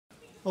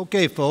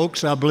Okay,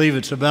 folks, I believe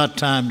it's about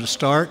time to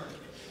start.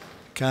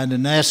 Kind of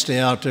nasty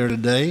out there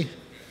today.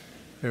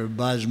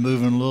 Everybody's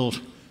moving a little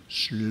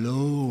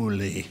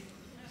slowly.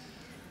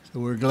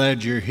 So we're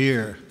glad you're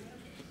here.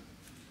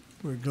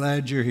 We're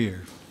glad you're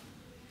here.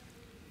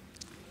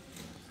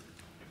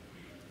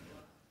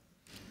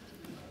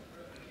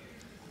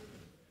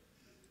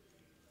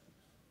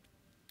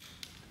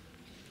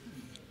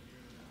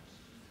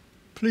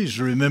 Please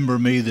remember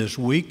me this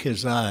week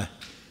as I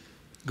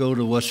go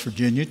to West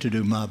Virginia to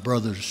do my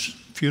brother's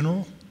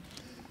funeral.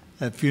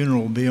 That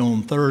funeral will be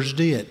on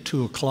Thursday at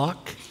 2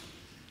 o'clock.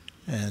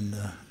 And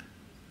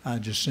I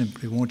just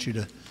simply want you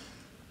to,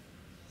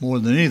 more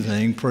than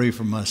anything, pray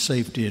for my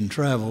safety and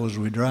travel as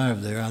we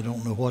drive there. I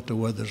don't know what the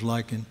weather's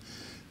like in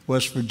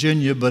West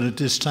Virginia, but at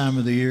this time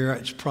of the year,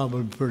 it's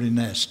probably pretty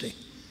nasty.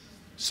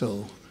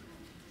 So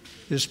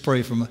just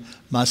pray for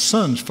my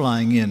son's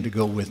flying in to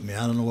go with me.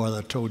 I don't know whether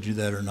I told you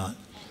that or not.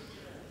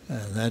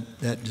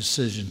 That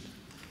decision.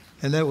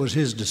 And that was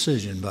his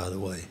decision, by the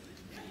way.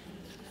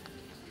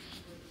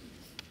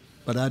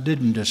 But I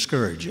didn't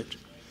discourage it.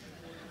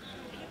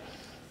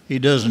 He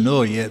doesn't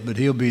know it yet, but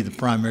he'll be the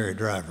primary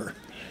driver.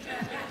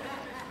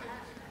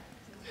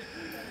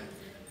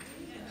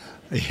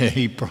 Yeah,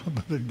 he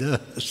probably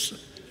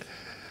does.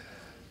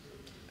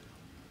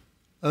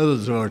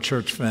 Others of our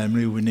church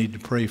family we need to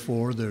pray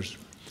for. There's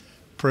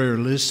a prayer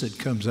list that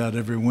comes out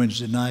every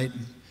Wednesday night.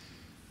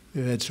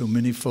 We've had so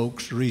many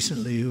folks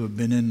recently who have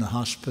been in the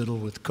hospital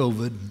with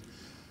COVID and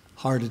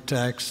heart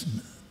attacks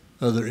and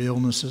other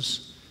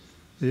illnesses.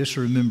 Just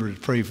remember to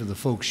pray for the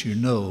folks you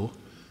know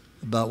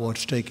about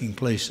what's taking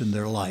place in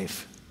their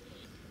life.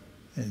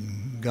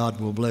 And God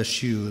will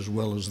bless you as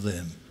well as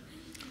them.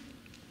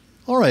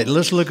 All right,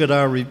 let's look at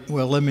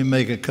let me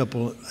make a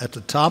couple at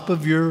the top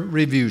of your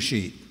review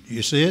sheet.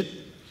 You see it?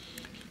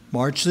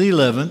 March the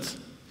 11th,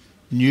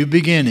 New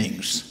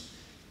Beginnings.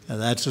 Now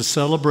that's a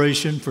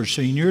celebration for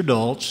senior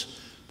adults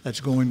that's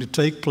going to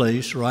take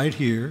place right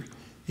here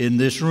in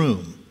this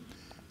room.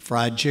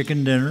 Fried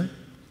chicken dinner,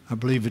 I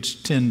believe it's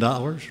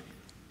 $10,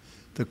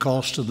 the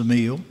cost of the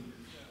meal.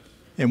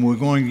 And we're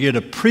going to get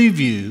a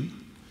preview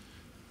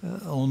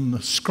on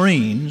the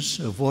screens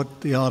of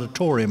what the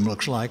auditorium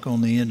looks like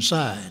on the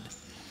inside.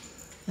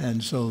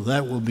 And so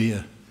that will be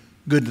a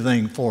good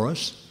thing for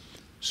us.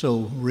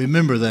 So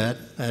remember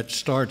that. That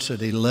starts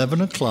at 11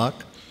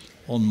 o'clock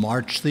on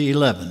March the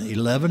 11th,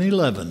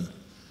 11/11.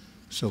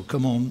 So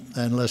come on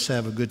and let's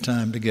have a good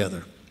time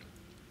together.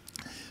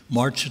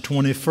 March the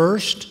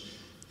 21st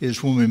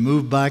is when we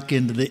move back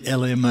into the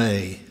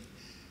LMA.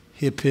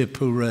 Hip, hip,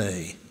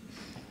 hooray.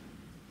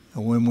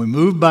 And when we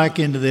move back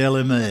into the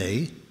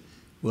LMA,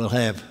 we'll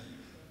have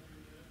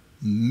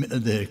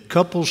the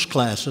couples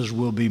classes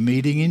will be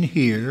meeting in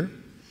here.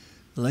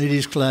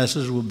 Ladies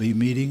classes will be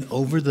meeting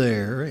over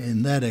there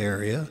in that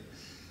area.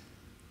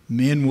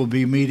 Men will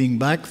be meeting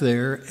back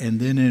there, and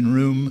then in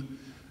room,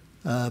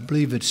 I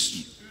believe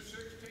it's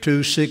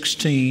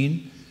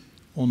 216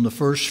 on the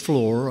first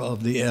floor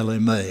of the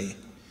LMA.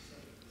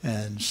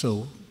 And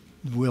so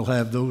we'll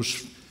have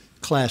those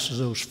classes,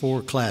 those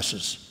 4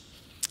 classes,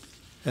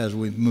 as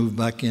we move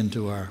back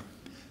into our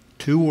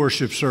 2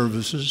 worship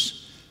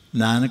services,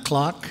 9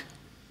 o'clock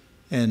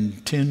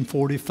and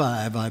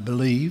 10:45, I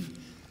believe.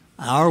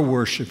 Our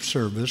worship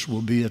service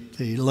will be at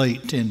the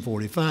late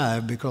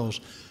 10:45 because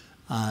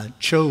I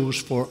chose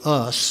for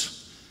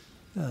us,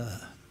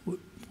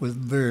 with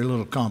very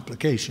little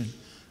complication,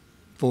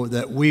 for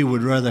that we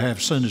would rather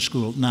have Sunday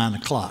school at 9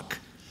 o'clock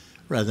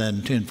rather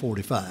than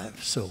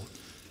 10:45. So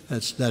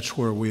that's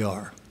where we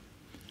are.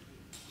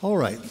 All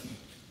right.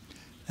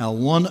 Now,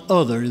 one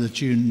other that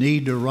you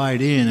need to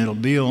write in, it'll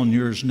be on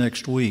yours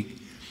next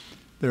week.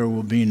 There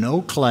will be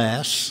no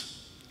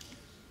class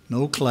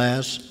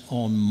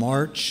on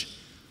March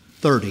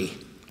 30.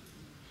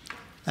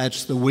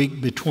 That's the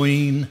week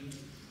between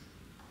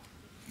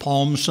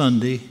Palm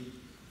Sunday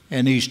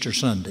and Easter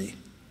Sunday.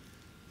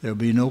 There'll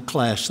be no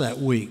class that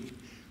week.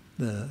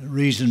 The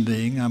reason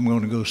being, I'm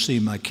going to go see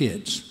my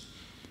kids.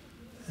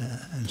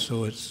 And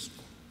so it's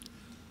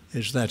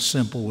that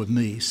simple with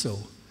me.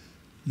 So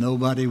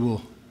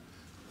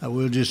I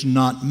will just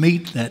not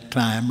meet that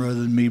time rather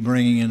than me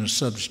bringing in a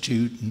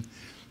substitute and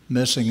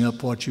messing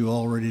up what you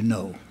already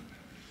know.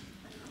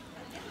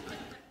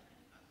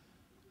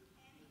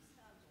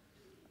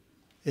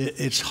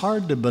 It's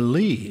hard to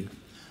believe.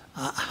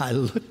 I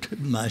looked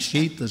at my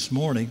sheet this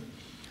morning.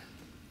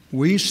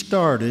 We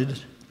started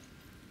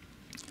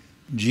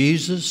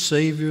Jesus,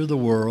 Savior of the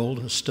World,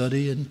 a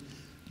study in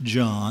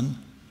John.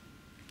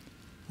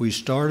 We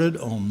started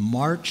on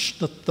March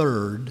the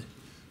 3rd,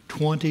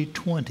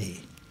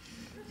 2020.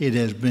 It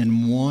has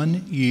been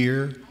 1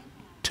 year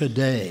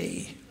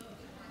today.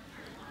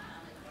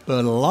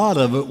 But a lot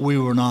of it, we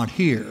were not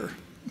here.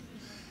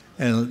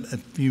 And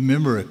if you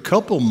remember, a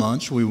couple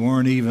months, we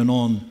weren't even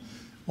on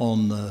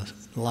the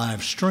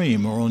live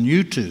stream or on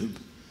YouTube.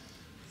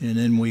 And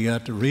then we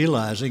got to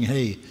realizing,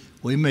 hey,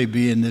 we may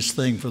be in this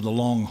thing for the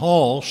long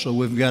haul, so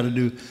we've got to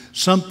do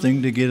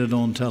something to get it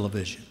on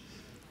television.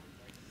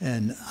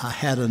 And I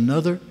had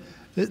another,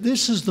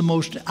 This is the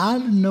most, I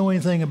didn't know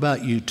anything about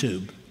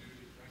YouTube.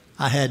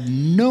 I had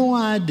no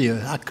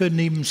idea. I couldn't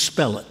even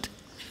spell it.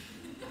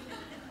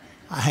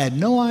 I had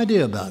no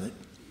idea about it.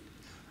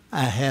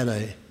 I had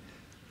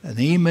an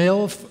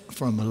email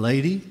from a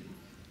lady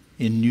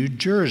in New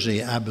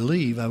Jersey, I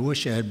believe. I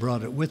wish I had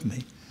brought it with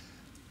me.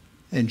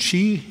 And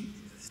she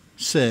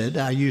said,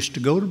 I used to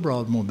go to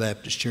Broadmoor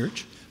Baptist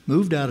Church,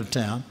 moved out of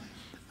town.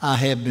 I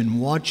have been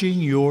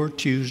watching your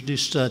Tuesday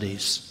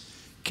studies.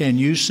 Can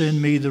you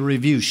send me the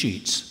review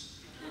sheets?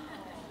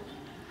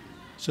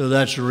 So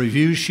that's a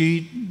review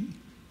sheet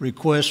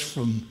request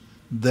from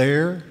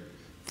there,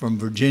 from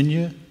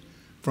Virginia,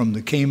 from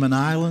the Cayman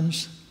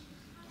Islands,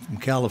 from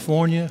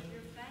California.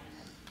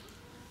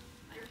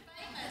 You're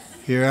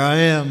famous. Here I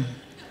am.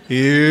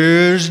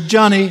 Here's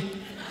Johnny.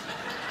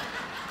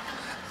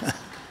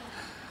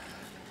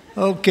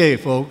 Okay,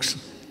 folks.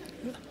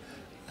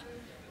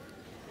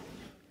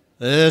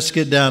 Let's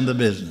get down to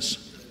business.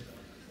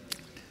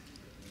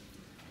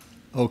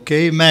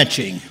 Okay,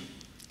 matching.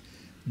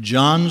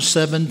 John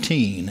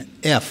 17,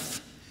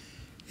 F.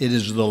 It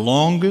is the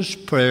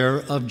longest prayer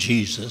of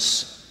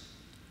Jesus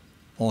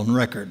on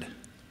record.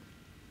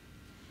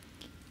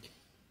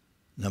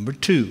 Number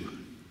 2,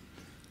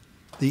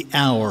 the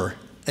hour,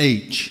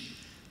 H,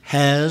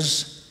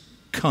 has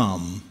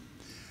come.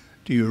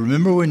 Do you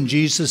remember when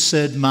Jesus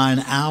said,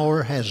 mine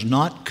hour has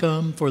not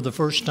come for the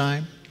first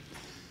time?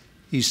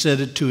 He said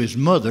it to his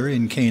mother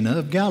in Cana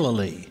of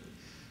Galilee.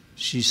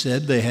 She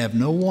said, they have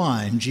no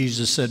wine.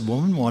 Jesus said,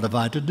 woman, what have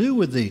I to do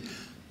with thee?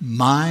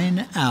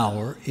 Mine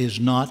hour is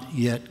not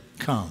yet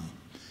come.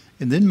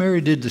 And then Mary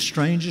did the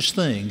strangest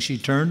thing. She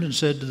turned and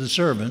said to the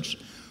servants,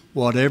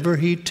 whatever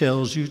he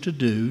tells you to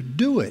do,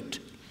 do it.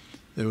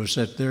 There were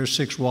set there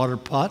 6 water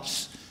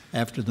pots,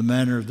 after the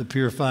manner of the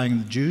purifying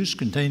of the Jews,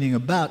 containing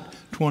about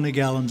 20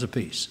 gallons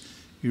apiece.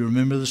 You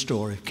remember the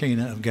story of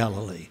Cana of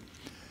Galilee.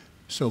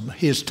 So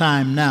his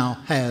time now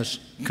has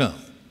come.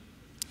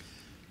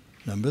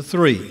 Number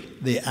 3,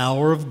 the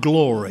hour of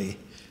glory,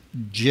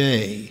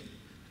 J,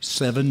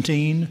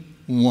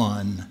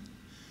 17:1.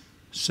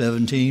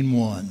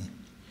 17:1.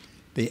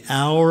 The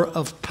hour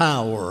of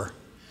power,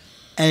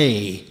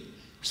 A,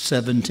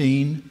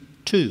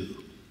 17:2.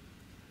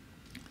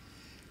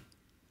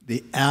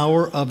 The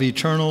hour of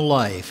eternal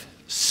life,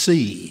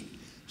 C,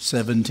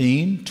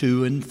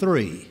 17:2 and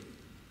 3.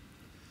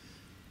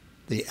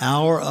 The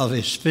hour of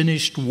his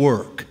finished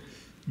work,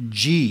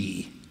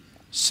 G,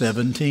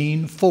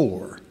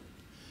 17:4.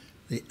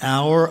 The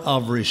hour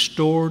of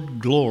restored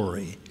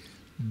glory,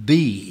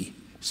 B,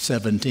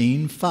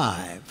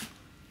 17:5.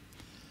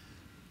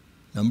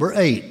 Number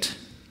 8,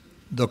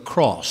 the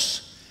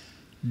cross,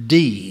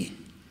 D,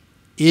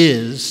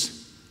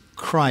 is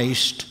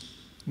Christ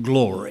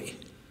glory.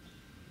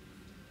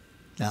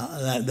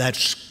 Now,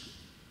 that's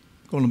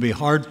going to be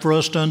hard for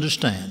us to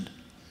understand.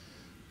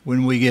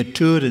 When we get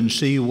to it and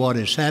see what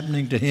is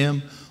happening to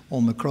him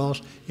on the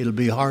cross, it'll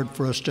be hard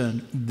for us to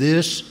understand.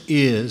 This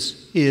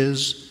is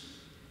his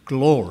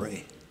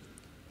glory.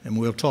 And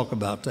we'll talk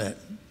about that.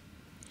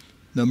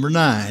 Number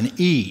 9,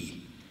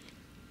 E,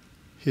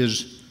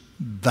 his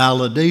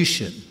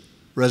validation,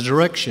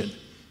 resurrection,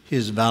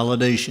 his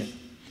validation.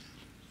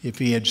 If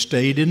he had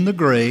stayed in the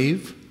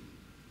grave,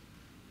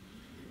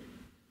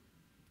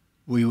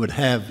 we would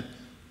have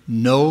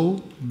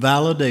no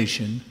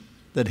validation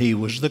that he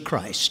was the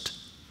Christ.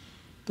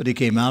 But he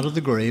came out of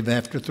the grave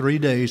after 3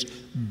 days,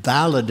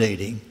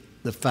 validating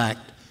the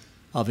fact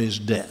of his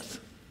death.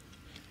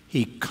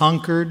 He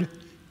conquered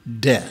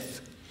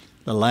death.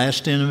 The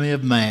last enemy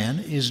of man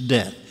is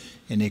death.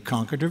 And he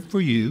conquered it for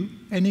you,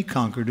 and he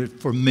conquered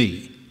it for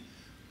me.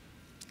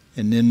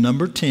 And then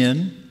number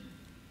 10,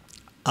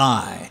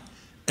 I,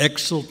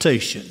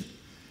 exaltation.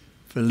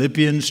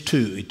 Philippians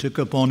 2, he took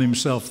upon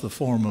himself the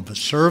form of a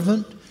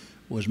servant,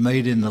 was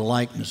made in the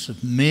likeness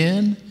of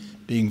men,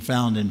 being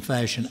found in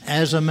fashion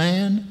as a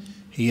man,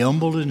 he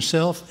humbled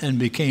himself and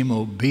became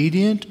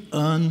obedient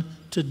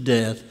unto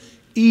death,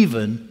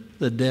 even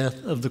the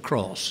death of the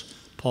cross.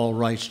 Paul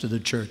writes to the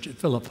church at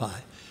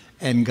Philippi,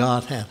 and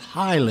God hath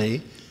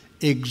highly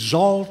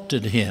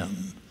exalted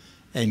him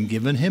and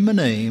given him a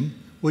name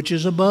which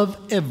is above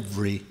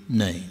every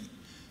name.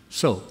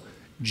 So,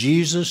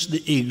 Jesus,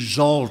 the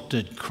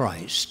exalted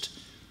Christ,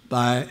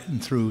 by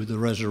and through the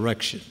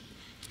resurrection.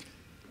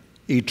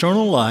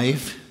 Eternal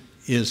life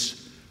is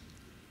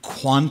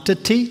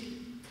quantity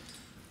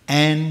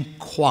and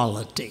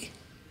quality.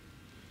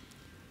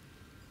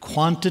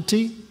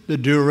 Quantity, the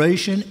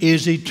duration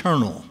is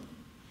eternal.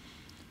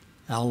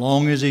 How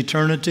long is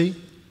eternity?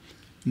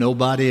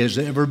 Nobody has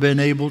ever been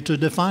able to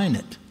define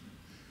it.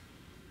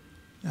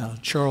 Now,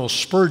 Charles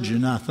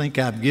Spurgeon, I think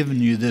I've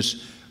given you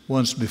this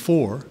once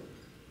before,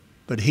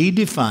 but he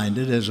defined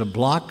it as a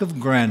block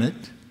of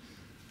granite,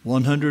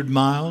 100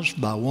 miles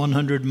by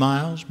 100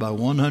 miles by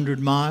 100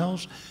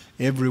 miles.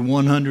 Every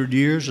 100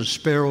 years, a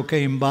sparrow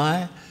came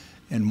by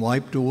and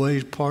wiped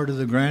away part of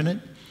the granite.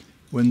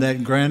 When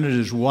that granite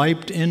is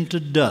wiped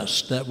into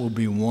dust, that will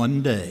be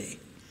one day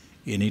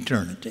in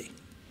eternity.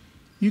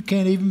 You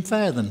can't even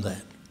fathom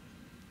that.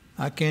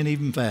 I can't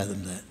even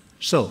fathom that.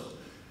 So,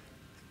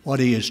 what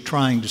he is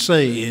trying to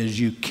say is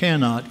you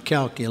cannot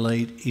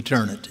calculate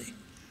eternity.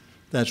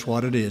 That's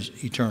what it is,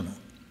 eternal.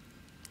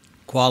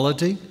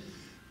 Quality,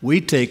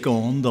 we take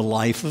on the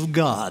life of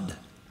God.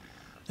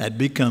 That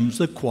becomes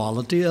the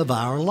quality of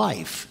our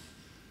life,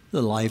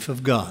 the life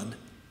of God.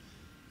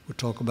 We'll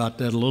talk about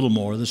that a little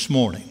more this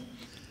morning.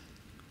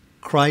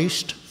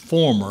 Christ,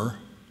 former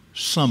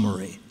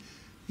summary.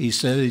 He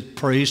said he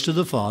prays to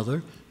the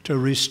Father to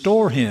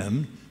restore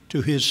him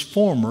to his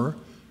former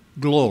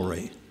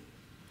glory.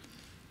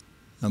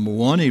 Number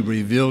one, he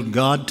revealed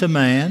God to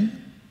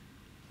man.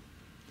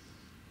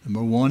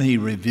 Number one, he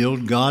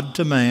revealed God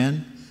to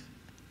man.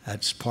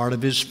 That's part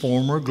of his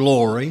former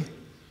glory.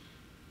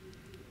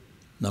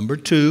 Number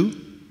two,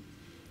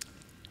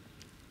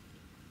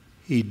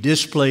 he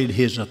displayed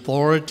his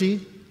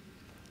authority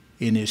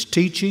in his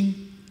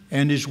teaching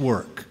and his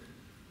work.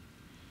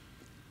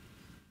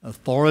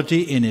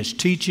 Authority in his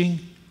teaching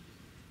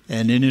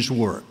and in his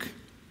work.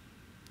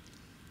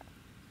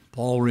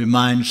 Paul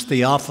reminds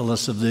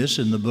Theophilus of this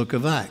in the book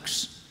of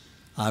Acts.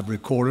 I've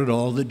recorded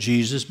all that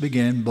Jesus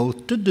began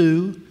both to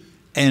do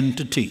and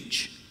to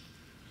teach.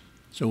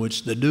 So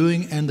it's the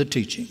doing and the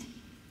teaching.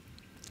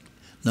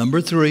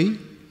 Number three,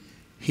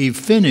 he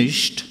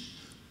finished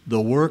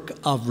the work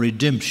of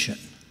redemption.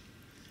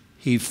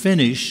 He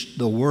finished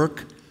the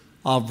work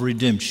of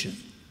redemption.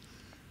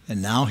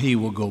 And now he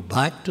will go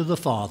back to the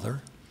Father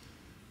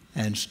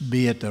and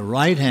be at the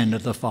right hand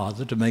of the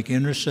Father to make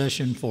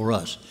intercession for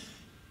us.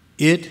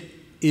 It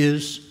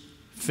is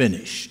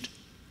finished.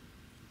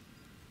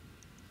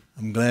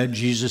 I'm glad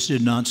Jesus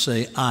did not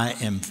say, I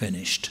am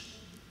finished.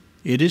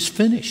 It is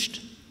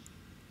finished.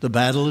 The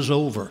battle is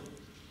over.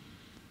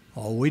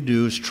 All we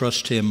do is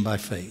trust him by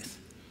faith.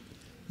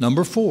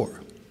 Number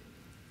four,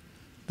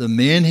 the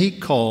men he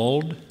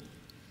called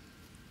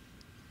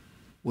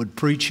would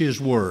preach his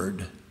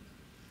word.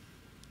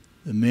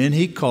 The men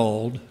he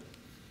called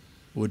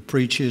would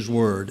preach his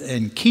word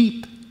and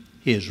keep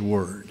his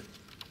word.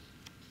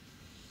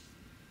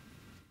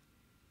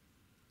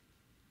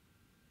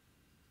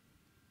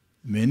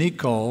 Men he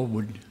called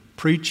would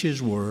preach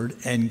his word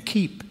and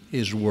keep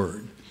his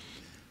word.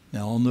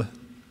 Now on the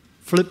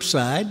flip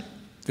side,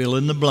 fill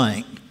in the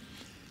blank.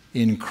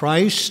 In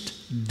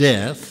Christ's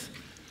death,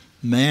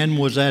 man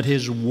was at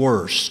his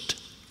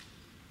worst.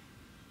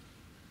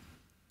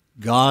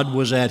 God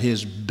was at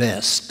his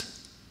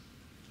best.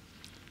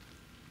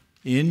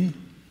 In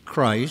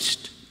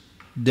Christ's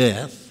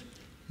death,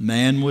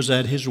 man was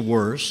at his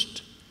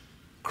worst,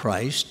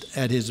 Christ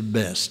at his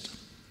best.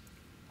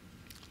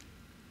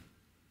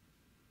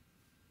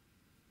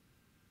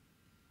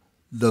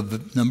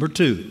 Number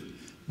two,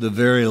 the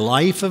very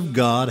life of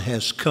God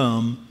has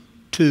come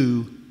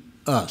to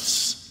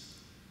us.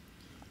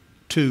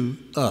 To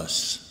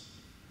us.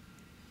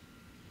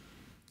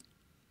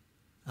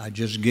 I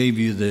just gave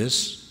you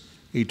this.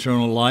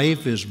 Eternal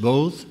life is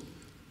both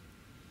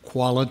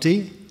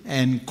quality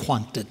and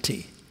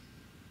quantity.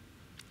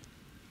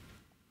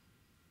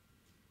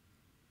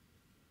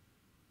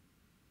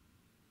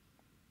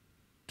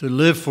 To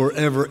live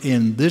forever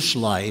in this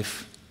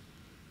life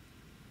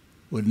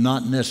would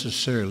not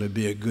necessarily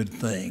be a good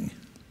thing.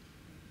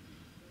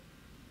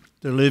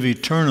 To live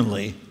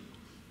eternally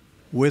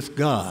with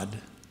God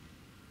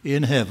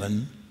in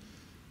heaven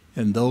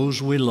and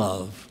those we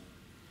love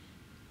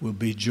will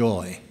be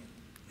joy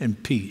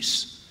and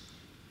peace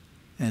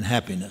and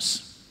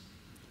happiness.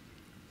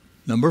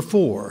 Number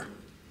four,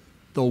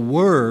 the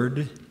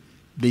Word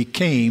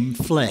became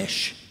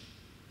flesh.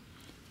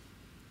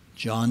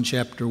 John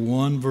chapter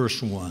 1,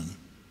 verse 1.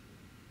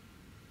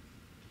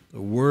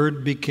 The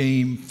Word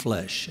became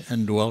flesh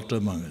and dwelt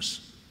among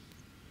us.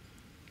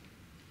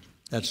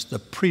 That's the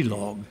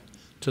prelogue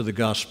to the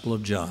Gospel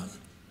of John.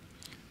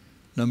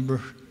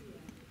 That's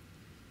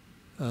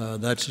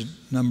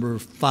number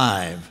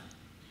 5.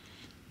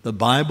 The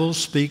Bible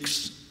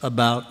speaks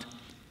about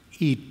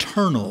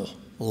eternal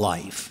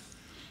life.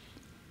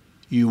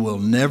 You will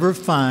never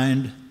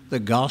find the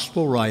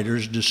gospel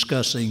writers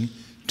discussing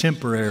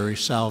temporary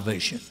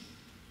salvation.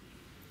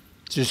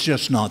 It's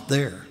just not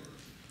there.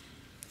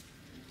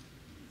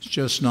 It's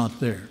just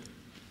not there.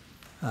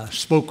 I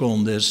spoke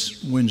on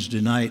this Wednesday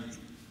night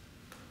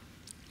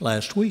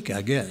last week,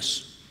 I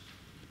guess.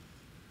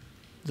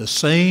 The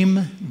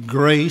same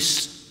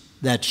grace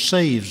that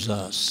saves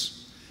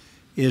us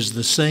is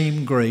the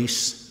same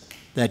grace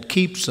that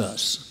keeps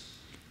us.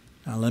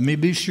 Now, let me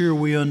be sure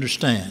we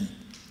understand.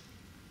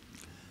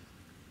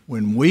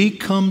 When we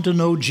come to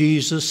know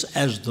Jesus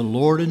as the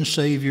Lord and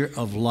Savior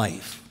of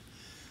life,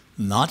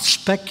 not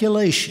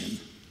speculation,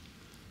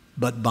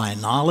 but by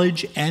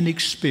knowledge and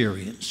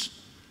experience,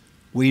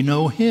 we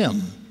know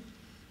Him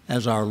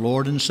as our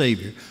Lord and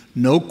Savior.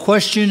 No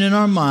question in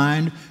our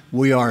mind,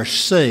 we are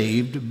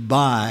saved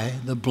by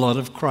the blood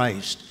of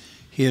Christ.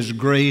 His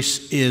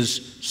grace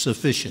is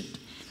sufficient.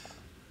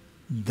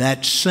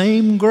 That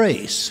same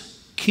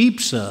grace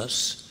keeps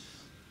us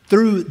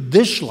through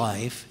this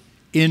life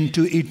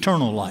into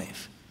eternal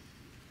life.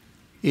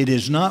 It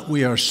is not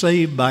we are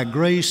saved by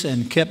grace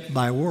and kept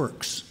by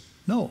works.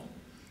 No,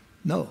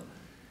 no.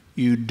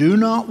 You do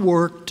not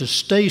work to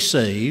stay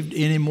saved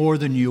any more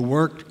than you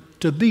work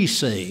to be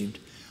saved.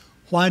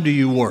 Why do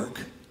you work?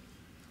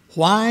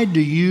 Why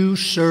do you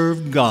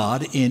serve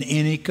God in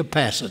any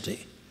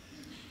capacity?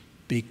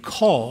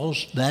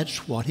 Because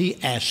that's what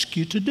He asks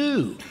you to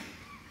do.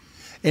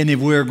 And if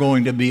we're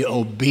going to be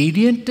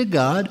obedient to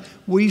God,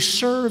 we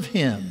serve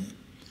Him.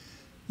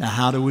 Now,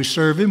 how do we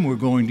serve Him? We're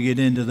going to get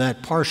into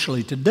that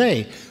partially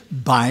today.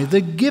 By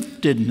the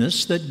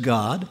giftedness that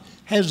God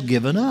has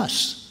given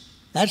us.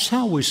 That's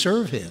how we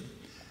serve Him.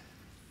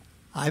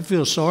 I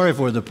feel sorry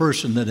for the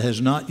person that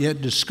has not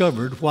yet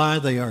discovered why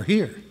they are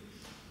here.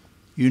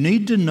 You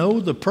need to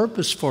know the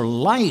purpose for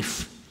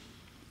life.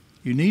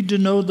 You need to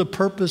know the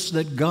purpose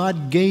that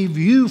God gave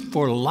you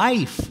for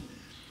life.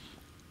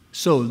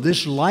 So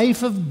this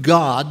life of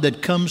God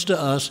that comes to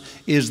us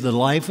is the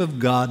life of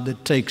God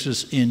that takes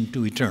us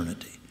into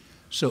eternity.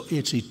 So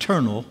it's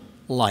eternal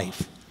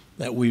life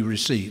that we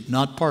receive,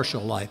 not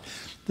partial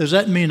life. Does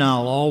that mean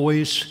I'll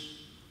always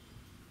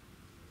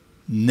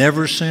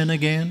never sin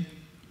again?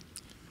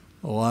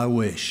 Oh, I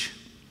wish.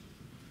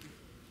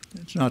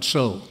 It's not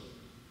so.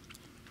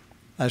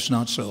 That's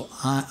not so.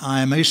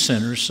 I am a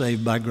sinner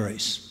saved by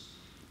grace,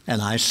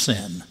 and I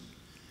sin.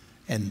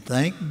 And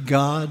thank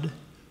God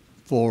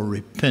for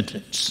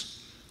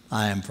repentance.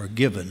 I am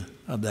forgiven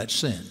of that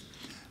sin.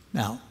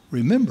 Now,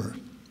 remember,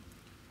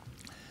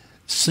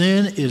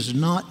 sin is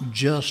not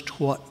just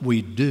what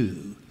we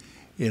do.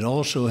 It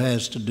also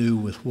has to do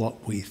with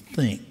what we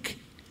think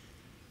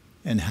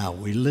and how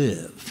we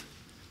live,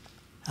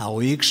 how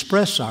we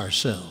express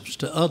ourselves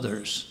to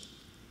others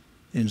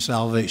in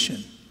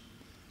salvation.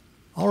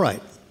 All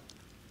right.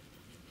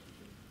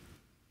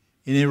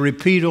 Any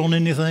repeat on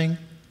anything?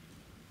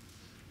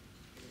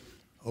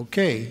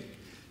 Okay.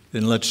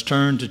 Then let's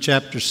turn to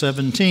chapter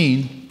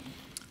 17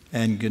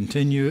 and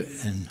continue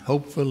and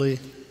hopefully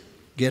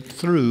get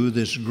through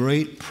this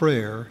great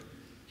prayer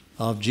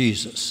of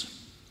Jesus.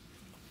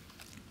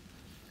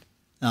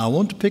 Now, I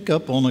want to pick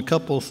up on a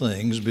couple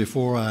things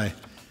before I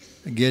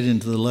get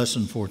into the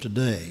lesson for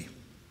today.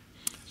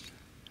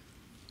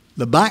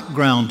 The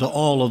background to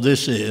all of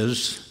this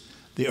is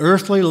the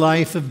earthly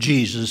life of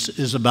Jesus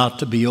is about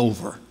to be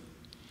over.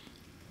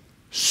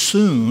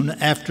 Soon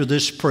after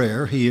this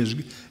prayer,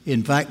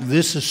 in fact,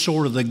 this is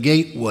sort of the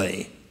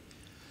gateway.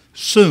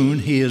 Soon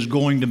he is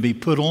going to be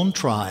put on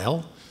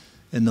trial,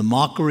 and the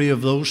mockery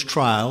of those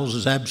trials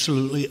is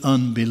absolutely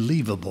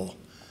unbelievable.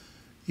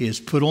 He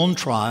is put on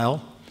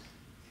trial.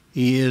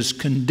 He is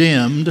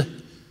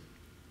condemned.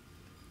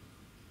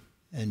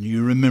 And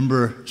you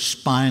remember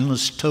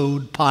spineless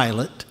toad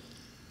Pilate.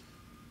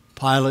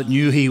 Pilate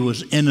knew he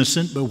was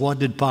innocent, but what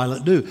did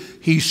Pilate do?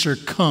 He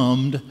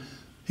succumbed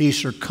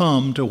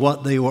to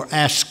what they were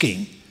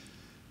asking.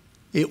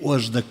 It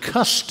was the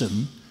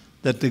custom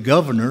that the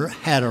governor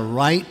had a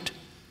right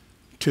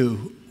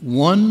to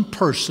one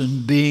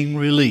person being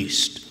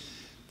released.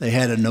 They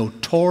had a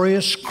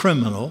notorious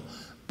criminal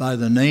by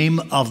the name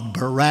of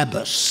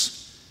Barabbas.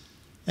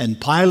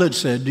 And Pilate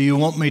said, "Do you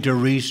want me to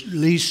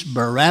release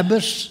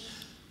Barabbas,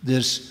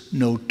 this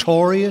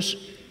notorious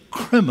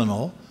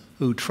criminal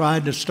who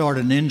tried to start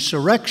an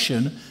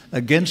insurrection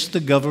against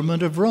the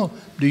government of Rome?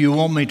 Do you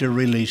want me to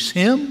release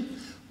him,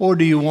 or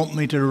do you want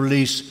me to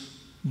release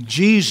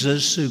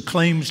Jesus, who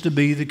claims to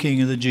be the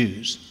King of the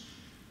Jews?"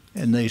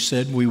 And they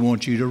said, "We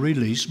want you to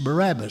release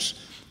Barabbas."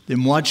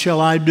 "Then what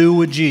shall I do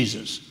with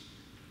Jesus?"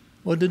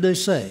 What did they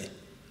say?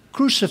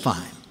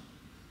 Crucify him.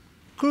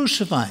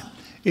 Crucify him.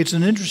 It's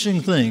an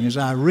interesting thing. As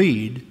I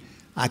read,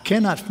 I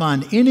cannot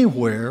find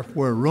anywhere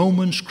where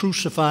Romans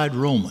crucified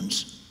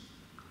Romans.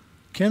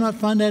 Cannot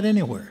find that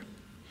anywhere.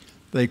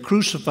 They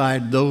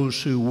crucified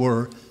those who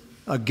were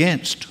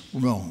against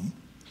Rome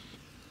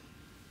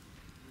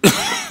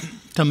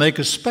to make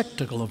a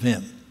spectacle of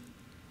him.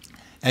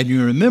 And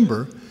you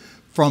remember,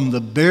 from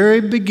the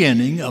very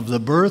beginning of the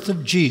birth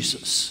of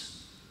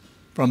Jesus,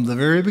 from the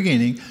very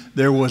beginning,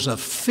 there was a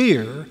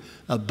fear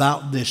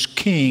about this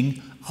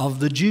king of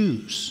the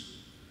Jews.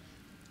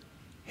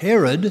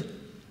 Herod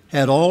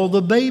had all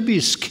the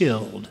babies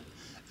killed,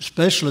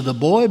 especially the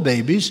boy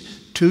babies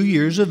 2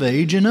 years of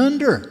age and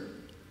under.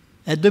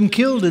 Had them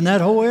killed in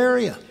that whole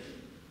area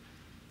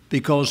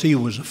because he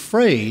was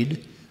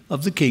afraid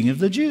of the king of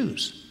the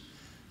Jews.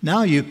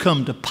 Now you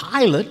come to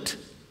Pilate,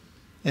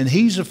 and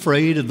he's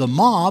afraid of the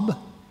mob,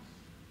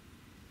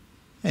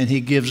 and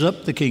he gives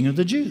up the king of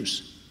the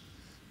Jews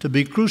to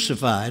be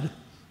crucified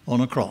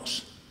on a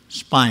cross,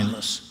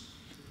 spineless.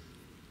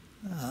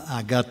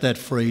 I got that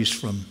phrase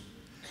from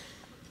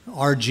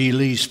R.G.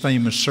 Lee's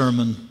famous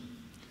sermon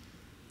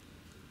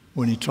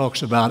when he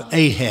talks about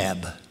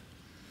Ahab,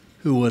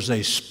 who was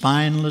a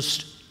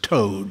spineless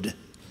toad.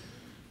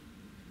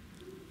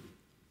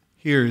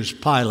 Here is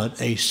Pilate,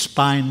 a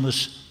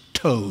spineless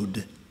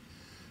toad,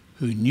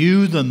 who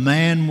knew the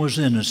man was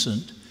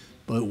innocent,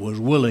 but was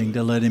willing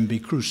to let him be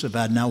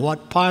crucified. Now,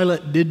 what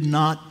Pilate did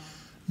not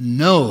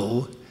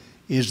know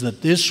is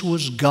that this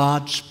was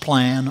God's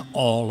plan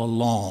all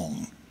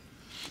along.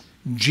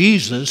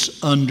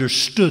 Jesus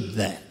understood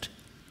that.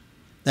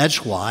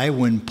 That's why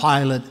when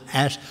Pilate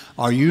asked,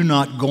 "Are you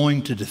not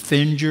going to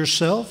defend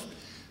yourself?"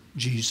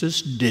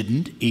 Jesus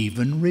didn't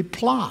even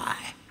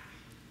reply.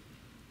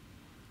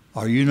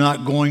 Are you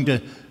not going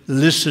to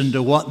listen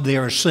to what they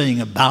are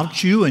saying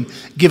about you and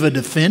give a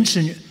defense?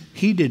 And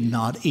he did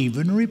not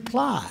even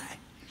reply.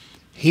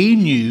 He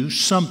knew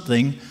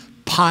something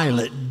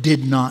Pilate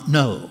did not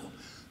know.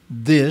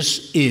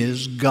 This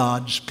is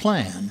God's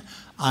plan.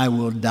 I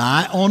will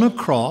die on a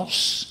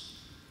cross.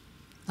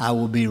 I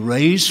will be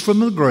raised from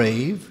the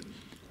grave.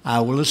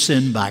 I will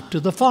ascend back to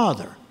the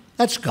Father.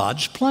 That's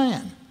God's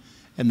plan.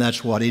 And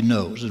that's what he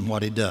knows and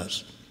what he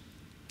does.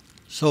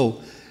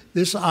 So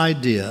this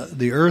idea,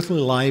 the earthly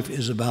life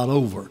is about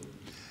over.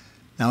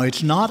 Now,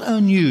 it's not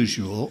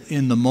unusual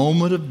in the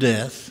moment of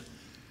death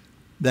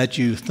that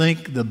you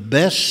think the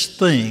best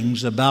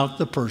things about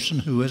the person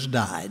who has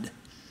died.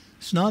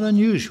 It's not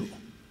unusual.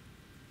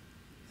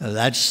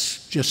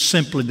 That's just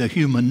simply the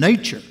human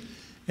nature,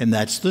 and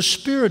that's the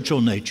spiritual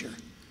nature.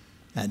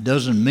 That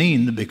doesn't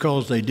mean that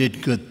because they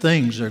did good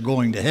things they're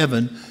going to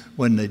heaven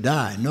when they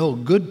die. No,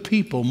 good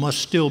people must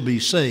still be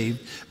saved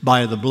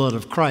by the blood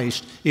of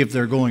Christ if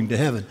they're going to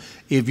heaven.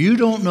 If you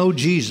don't know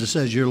Jesus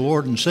as your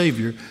Lord and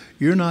Savior,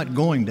 you're not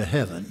going to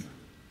heaven.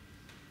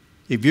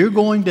 If you're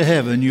going to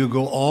heaven, you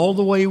go all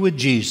the way with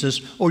Jesus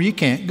or you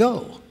can't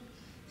go.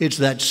 It's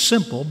that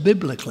simple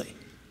biblically,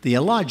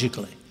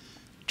 theologically.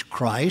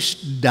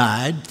 Christ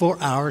died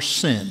for our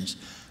sins.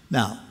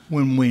 Now,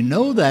 when we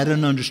know that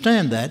and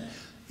understand that,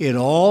 it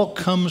all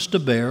comes to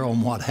bear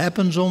on what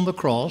happens on the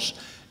cross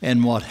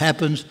and what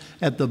happens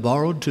at the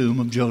borrowed tomb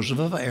of Joseph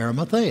of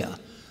Arimathea.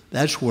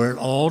 That's where it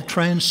all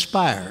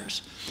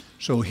transpires.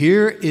 So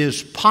here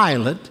is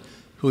Pilate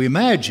who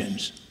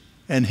imagines,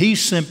 and he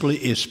simply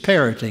is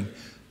parroting,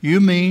 "You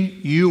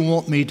mean you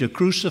want me to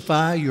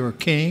crucify your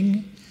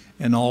king?"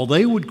 And all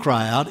they would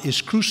cry out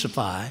is,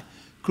 "Crucify,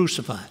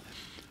 crucify."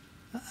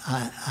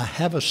 I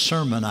have a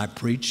sermon I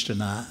preached,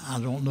 and I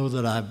don't know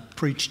that I've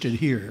preached it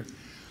here.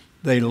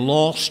 They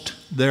lost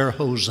their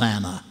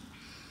Hosanna.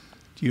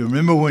 Do you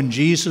remember when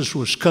Jesus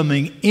was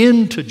coming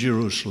into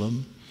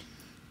Jerusalem?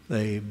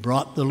 They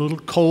brought the little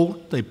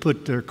colt, they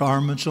put their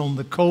garments on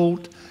the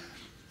colt,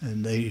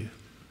 and they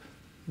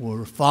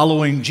were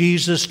following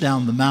Jesus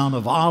down the Mount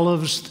of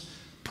Olives,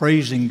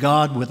 praising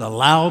God with a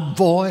loud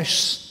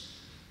voice.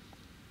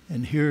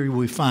 And here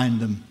we find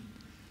them.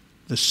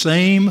 The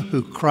same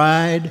who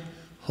cried,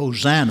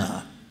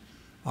 "Hosanna,"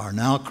 are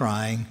now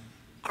crying,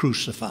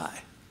 "Crucify,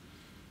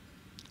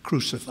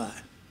 crucify."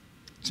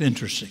 It's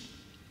interesting.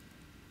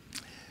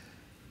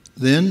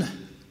 Then,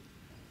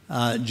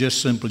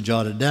 just simply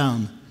jotted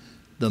down,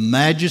 the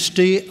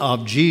majesty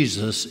of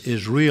Jesus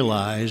is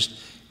realized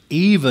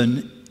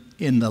even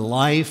in the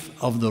life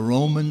of the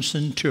Roman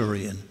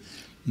centurion.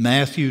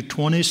 Matthew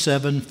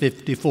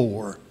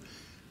 27:54.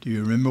 Do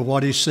you remember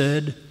what he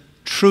said?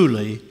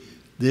 "Truly,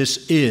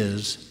 this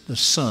is the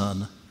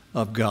Son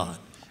of God."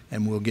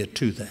 And we'll get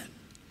to that.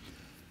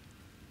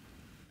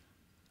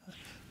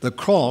 The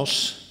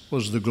cross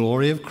was the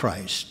glory of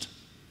Christ.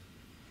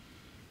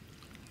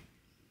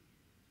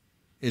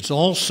 It's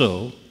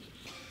also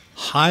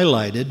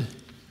highlighted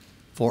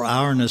for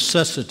our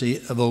necessity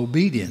of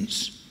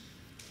obedience.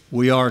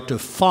 We are to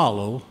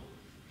follow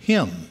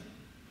him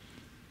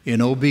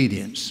in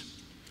obedience.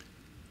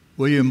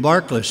 William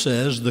Barclay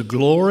says, "The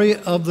glory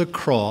of the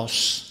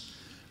cross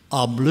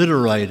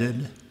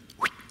obliterated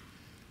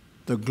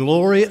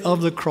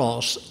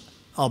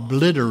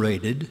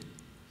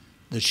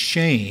the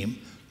shame."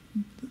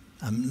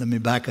 Let me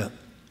back up.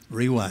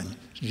 Rewind.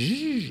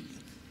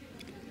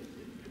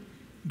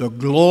 The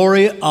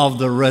glory of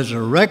the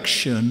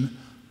resurrection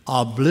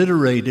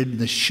obliterated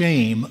the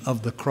shame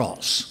of the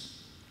cross.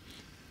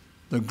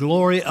 The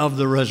glory of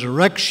the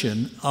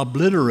resurrection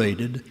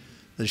obliterated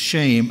the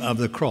shame of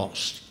the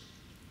cross.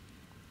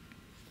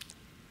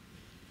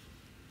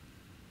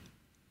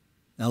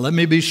 Now let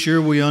me be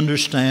sure we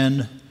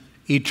understand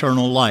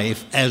eternal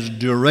life as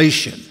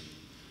duration,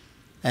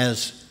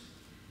 as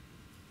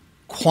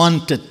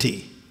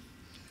quantity.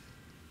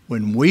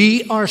 When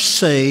we are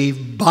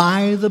saved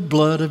by the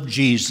blood of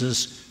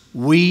Jesus,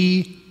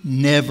 we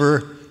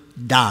never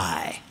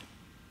die.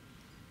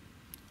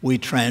 We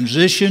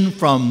transition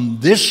from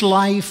this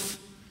life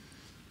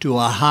to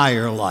a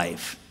higher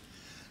life.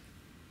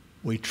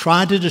 We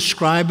try to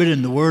describe it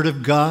in the Word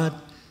of God.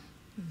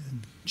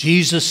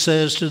 Jesus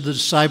says to the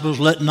disciples,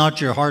 "Let not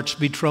your hearts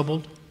be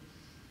troubled,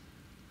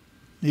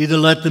 neither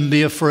let them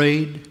be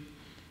afraid.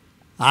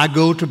 I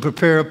go to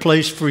prepare a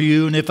place for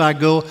you, and if I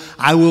go,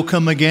 I will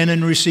come again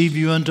and receive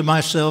you unto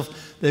myself,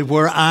 that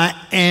where I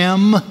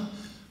am,"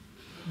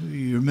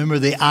 you remember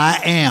the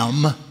 "I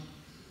am"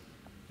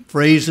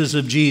 phrases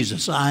of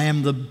Jesus. "I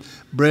am the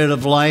bread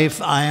of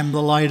life. I am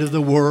the light of the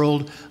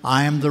world.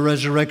 I am the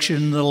resurrection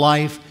and the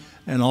life,"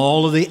 and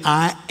all of the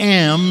 "I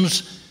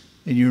ams."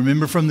 And you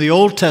remember from the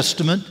Old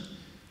Testament,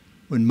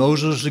 when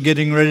Moses was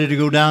getting ready to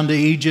go down to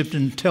Egypt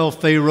and tell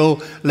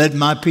Pharaoh, "Let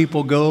my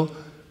people go,"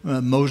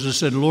 Moses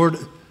said, "Lord,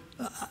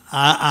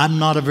 I'm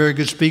not a very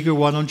good speaker.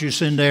 Why don't you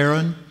send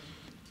Aaron?"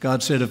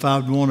 God said if I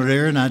wanted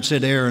Aaron, I'd say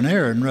Aaron,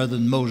 Aaron, rather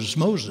than Moses,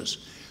 Moses.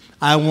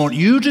 I want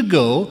you to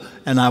go,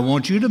 and I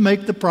want you to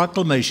make the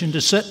proclamation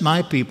to set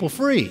my people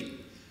free.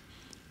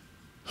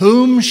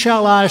 Whom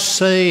shall I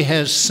say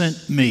has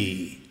sent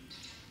me?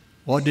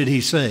 What did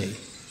he say?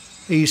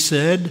 He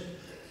said,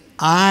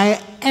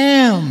 I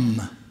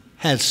am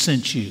has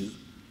sent you.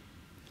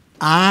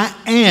 I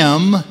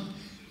am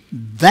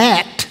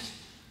that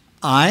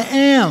I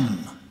am.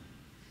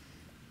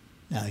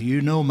 Now,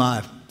 you know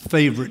my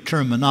favorite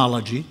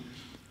terminology.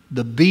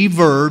 The be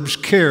verbs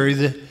carry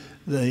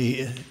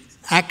the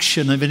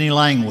action of any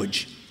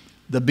language.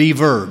 The be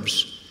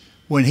verbs.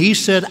 When he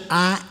said,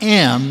 I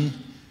am,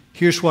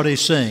 here's what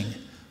he's saying.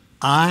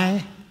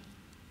 I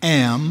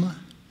am,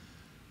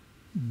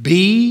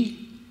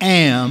 be,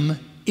 am,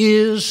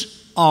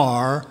 is,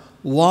 are,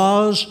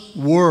 was,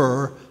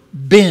 were,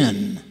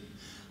 been.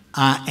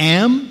 I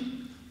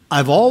am,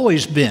 I've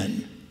always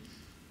been.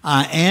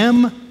 I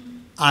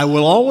am, I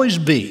will always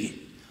be.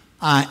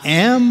 I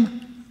am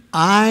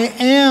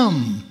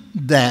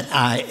that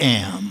I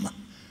am.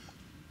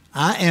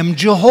 I am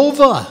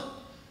Jehovah.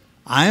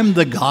 I am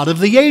the God of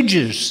the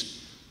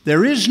ages.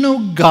 There is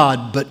no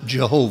God but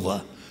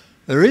Jehovah.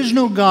 There is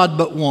no God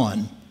but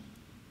one.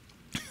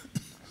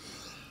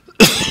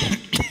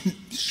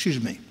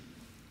 Excuse me.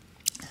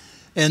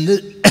 And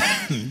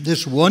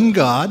this one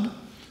God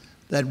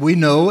that we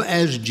know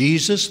as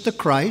Jesus the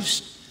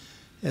Christ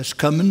has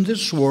come into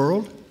this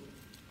world,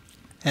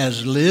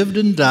 has lived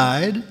and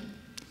died,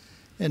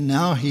 and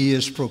now he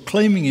is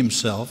proclaiming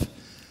himself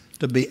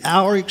to be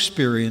our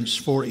experience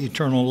for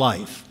eternal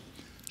life.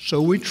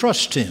 So we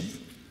trust him.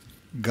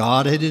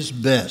 God at his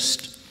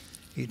best.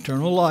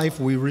 Eternal life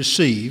we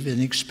receive and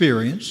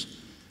experience.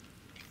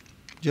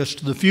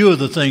 Just the few of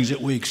the things that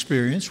we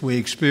experience. We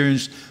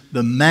experience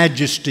the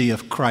majesty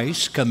of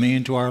Christ coming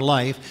into our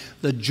life,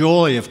 the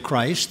joy of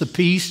Christ, the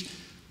peace.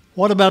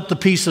 What about the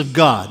peace of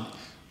God?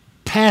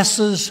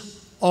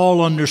 Passes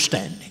all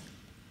understanding.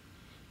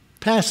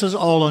 Passes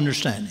all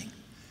understanding.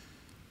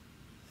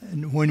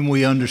 And when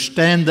we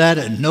understand that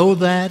and know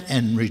that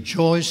and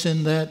rejoice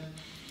in that,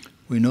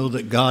 we know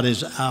that God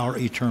is our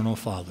eternal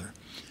Father.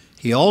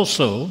 He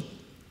also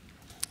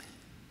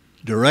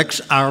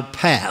directs our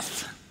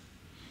path.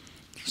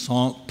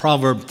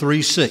 Proverb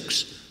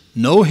 3:6.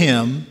 Know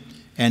him,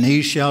 and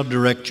he shall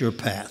direct your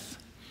path.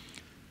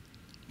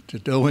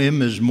 To know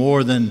him is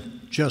more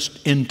than just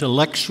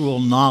intellectual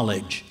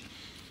knowledge.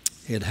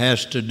 It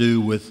has to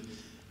do with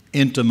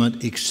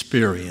intimate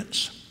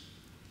experience.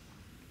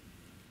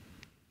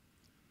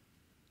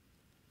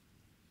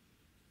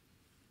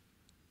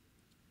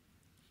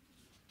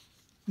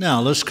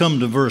 Now, let's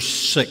come to verse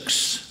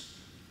 6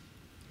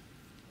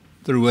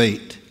 through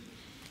 8,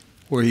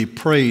 where he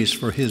prays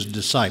for his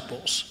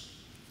disciples.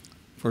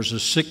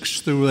 Verses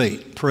 6 through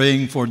 8,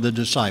 praying for the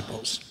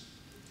disciples.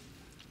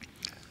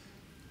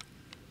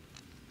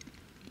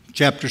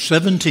 Chapter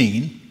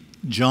 17,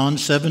 John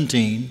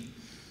 17,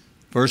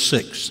 verse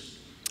 6.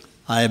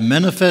 I have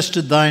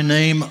manifested thy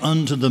name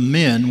unto the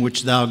men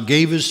which thou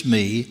gavest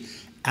me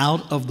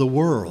out of the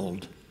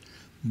world.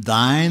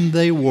 Thine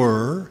they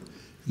were,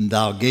 and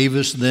thou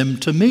gavest them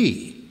to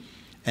me,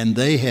 and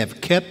they have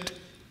kept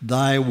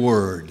thy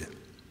word.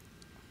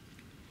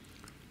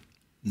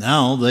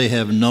 Now they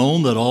have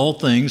known that all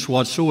things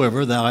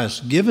whatsoever thou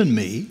hast given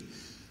me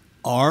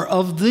are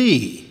of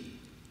thee.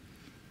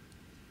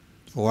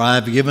 For I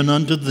have given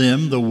unto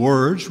them the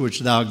words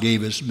which thou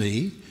gavest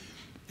me,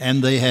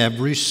 and they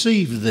have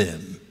received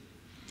them,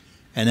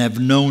 and have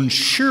known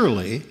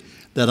surely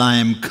that I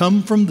am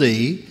come from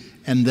thee,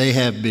 and they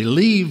have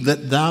believed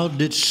that thou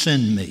didst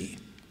send me.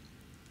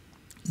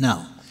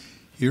 Now,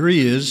 here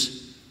he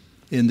is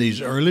in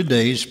these early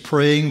days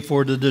praying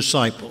for the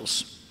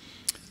disciples.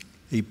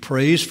 He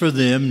prays for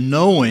them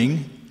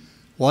knowing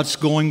what's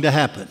going to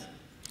happen.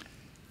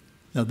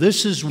 Now,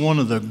 this is one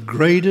of the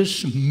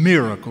greatest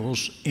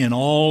miracles in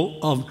all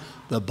of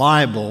the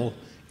Bible,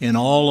 in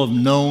all of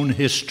known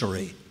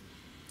history.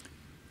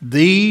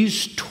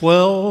 These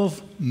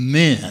 12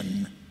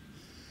 men,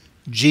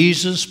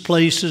 Jesus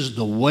places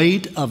the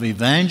weight of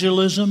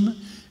evangelism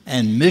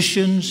and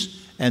missions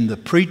and the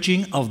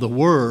preaching of the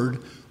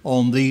word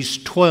on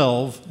these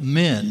 12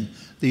 men,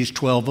 these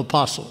 12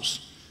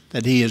 apostles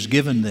that he has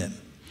given them.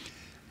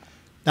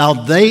 Now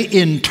they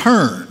in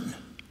turn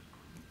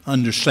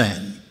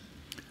understand.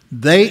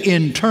 They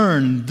in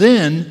turn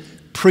then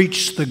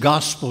preach the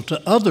gospel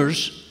to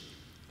others,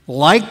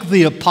 like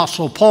the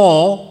Apostle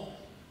Paul,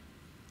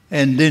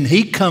 and then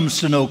he comes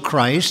to know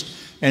Christ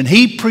and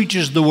he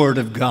preaches the word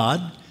of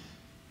God.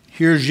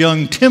 Here's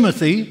young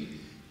Timothy.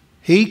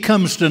 He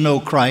comes to know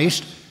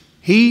Christ.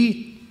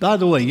 By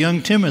the way,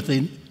 young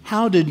Timothy,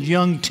 how did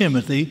young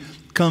Timothy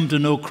come to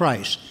know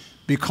Christ?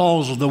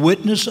 Because of the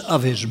witness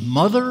of his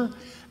mother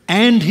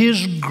and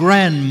his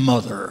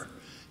grandmother,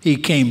 he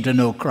came to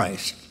know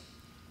Christ.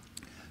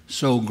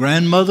 So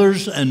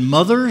grandmothers and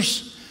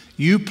mothers,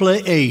 you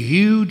play a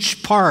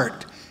huge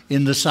part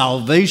in the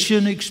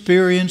salvation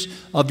experience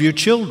of your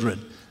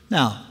children.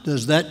 Now,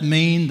 does that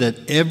mean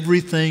that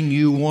everything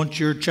you want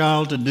your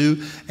child to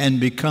do and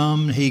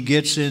become, he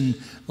gets in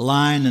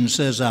line and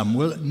says, I'm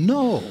willing?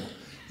 No,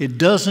 it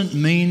doesn't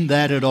mean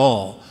that at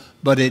all.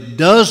 But it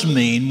does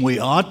mean we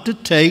ought to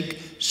take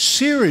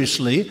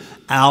seriously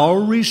our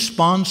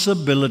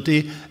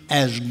responsibility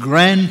as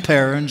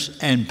grandparents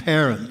and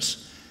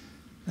parents.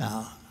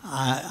 Now,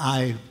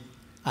 I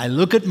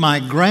look at my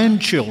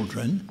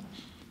grandchildren,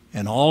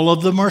 and all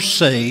of them are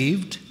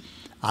saved.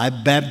 I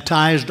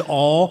baptized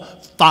all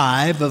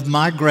 5 of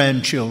my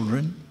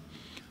grandchildren,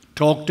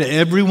 talked to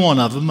every one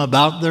of them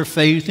about their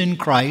faith in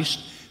Christ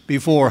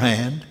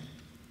beforehand.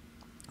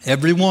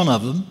 Every one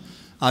of them,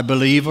 I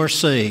believe, are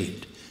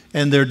saved.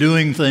 And they're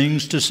doing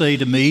things to say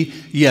to me,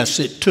 yes,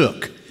 it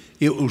took.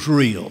 It was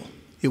real.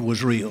 It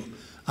was real.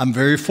 I'm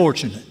very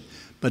fortunate.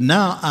 But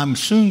now I'm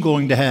soon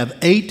going to have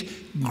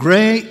 8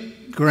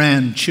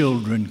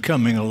 great-grandchildren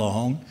coming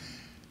along,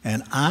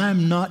 and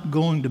I'm not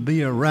going to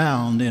be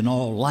around in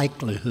all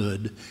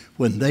likelihood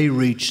when they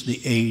reach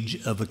the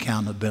age of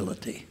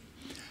accountability.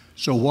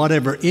 So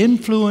whatever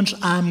influence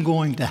I'm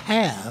going to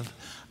have,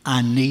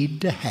 I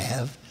need to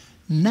have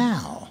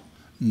now,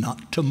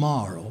 not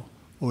tomorrow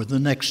or the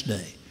next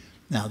day.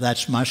 Now,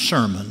 that's my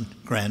sermon,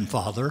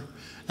 grandfather.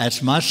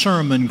 That's my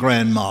sermon,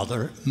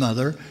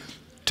 mother.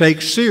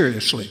 Take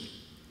seriously.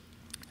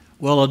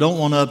 Well, I don't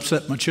want to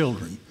upset my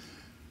children.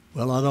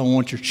 Well, I don't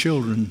want your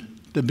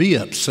children to be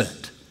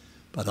upset.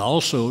 But I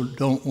also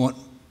don't want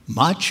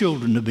my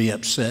children to be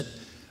upset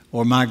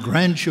or my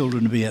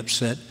grandchildren to be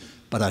upset.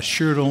 But I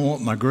sure don't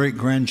want my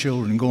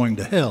great-grandchildren going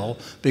to hell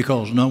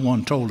because no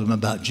one told them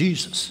about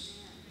Jesus.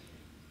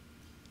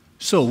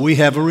 So we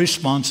have a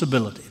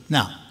responsibility.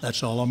 Now,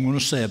 that's all I'm going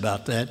to say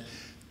about that.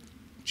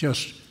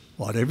 Just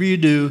whatever you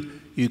do,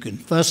 you can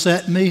fuss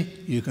at me,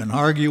 you can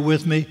argue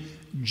with me,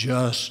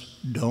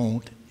 just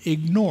don't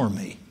ignore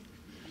me.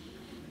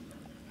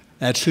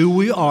 That's who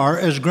we are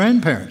as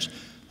grandparents.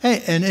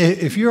 Hey, and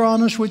if you're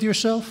honest with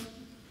yourself,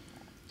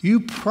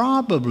 you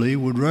probably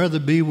would rather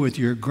be with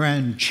your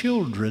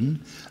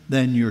grandchildren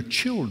than your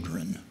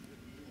children.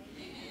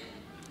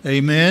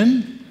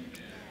 Amen?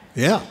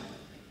 Yeah.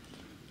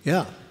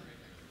 Yeah.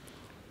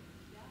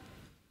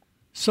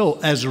 So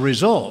as a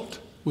result,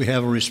 we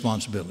have a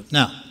responsibility.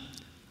 Now,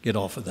 get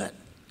off of that.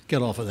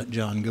 Get off of that,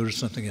 John. Go to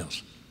something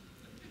else.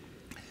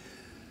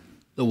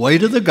 The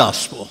weight of the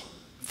gospel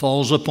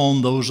falls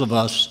upon those of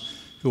us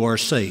who are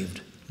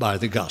saved by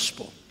the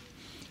gospel.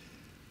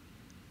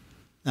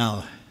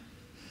 Now,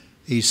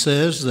 he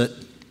says that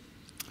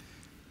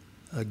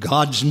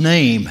God's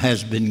name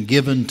has been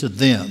given to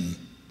them.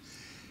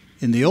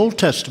 In the Old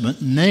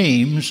Testament,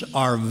 names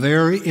are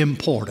very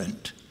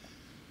important.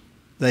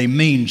 They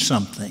mean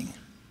something.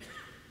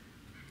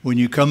 When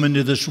you come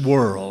into this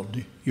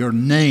world, your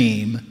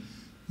name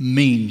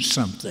means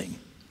something.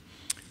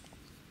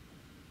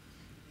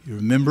 You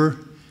remember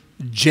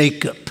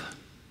Jacob,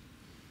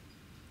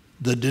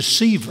 the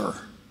deceiver,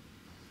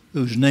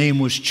 whose name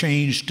was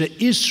changed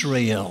to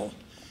Israel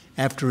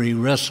after he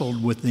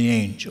wrestled with the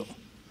angel.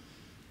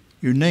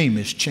 Your name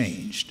is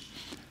changed.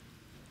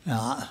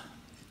 Now,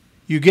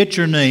 you get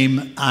your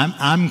name,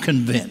 I'm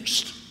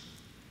convinced.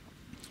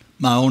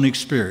 My own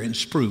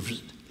experience proves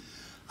it.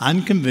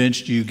 I'm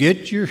convinced you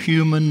get your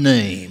human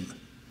name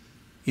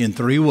in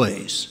 3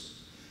 ways.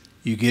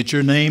 You get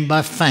your name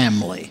by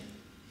family.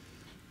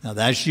 Now,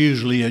 that's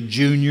usually a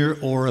junior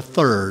or a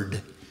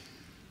third.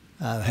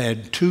 I've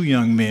had 2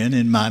 young men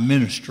in my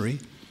ministry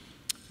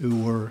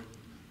who were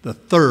the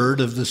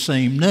third of the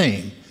same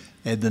name,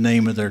 had the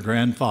name of their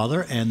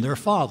grandfather and their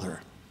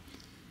father.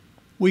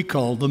 We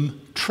called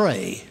them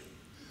Trey.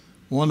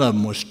 One of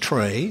them was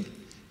Trey,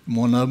 and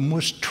one of them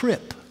was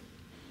Trip.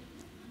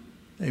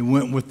 They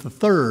went with the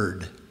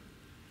third.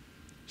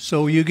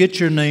 So you get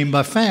your name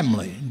by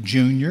family,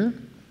 junior,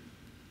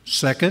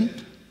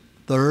 second,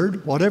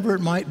 third, whatever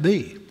it might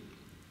be.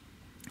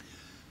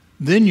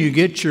 Then you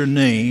get your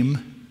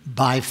name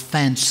by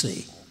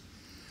fancy.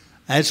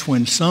 That's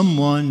when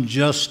someone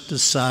just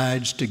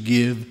decides to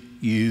give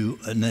you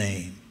a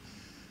name.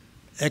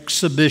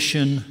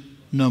 Exhibition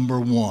number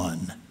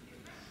 1.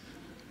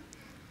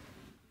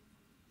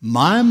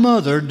 My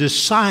mother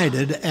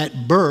decided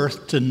at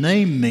birth to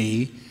name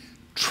me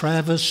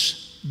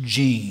Travis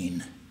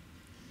Jean.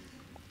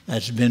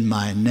 That's been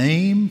my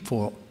name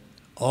for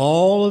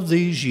all of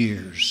these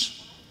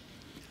years.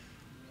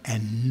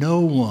 And no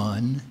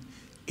one,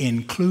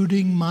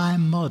 including my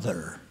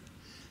mother,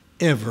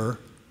 ever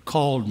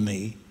called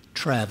me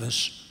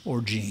Travis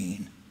or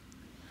Jean.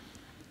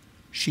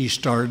 She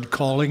started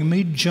calling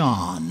me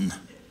John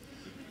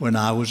when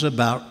I was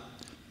about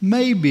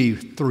maybe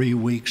 3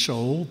 weeks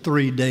old,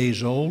 3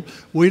 days old.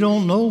 We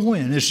don't know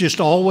when. It's just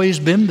always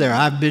been there.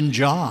 I've been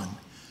John.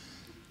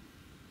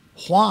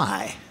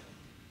 Why?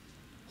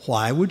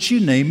 Why would she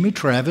name me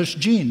Travis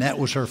Jean? That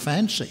was her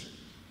fancy.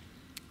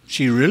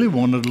 She really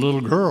wanted a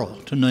little girl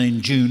to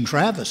name June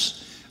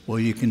Travis. Well,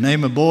 you can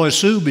name a boy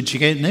Sue, but you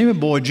can't name a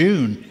boy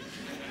June.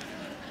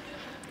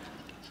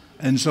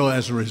 And so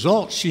as a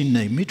result, she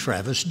named me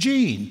Travis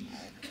Jean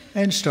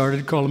and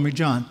started calling me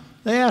John.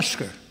 They asked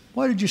her,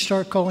 Why did you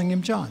start calling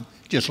him John?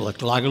 Just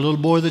looked like a little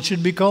boy that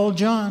should be called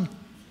John.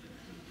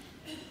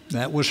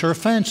 That was her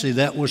fancy.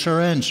 That was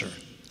her answer.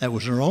 That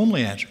was her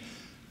only answer.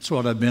 That's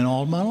what I've been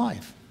all my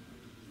life.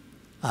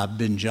 I've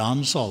been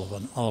John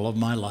Sullivan all of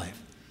my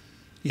life.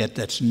 Yet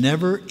that's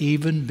never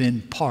even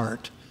been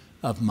part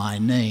of my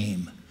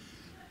name.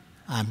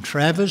 I'm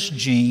Travis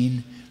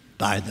Jean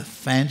by the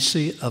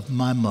fancy of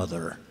my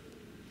mother.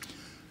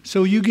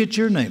 So you get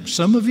your name.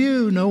 Some of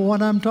you know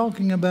what I'm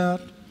talking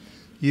about.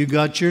 You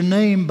got your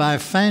name by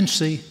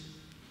fancy,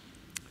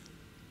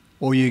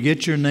 or you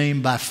get your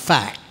name by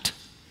fact.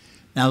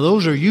 Now,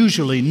 those are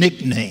usually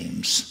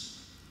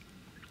nicknames.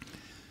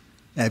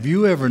 Have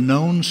you ever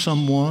known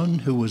someone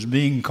who was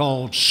being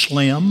called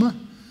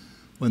slim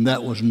when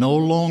that was no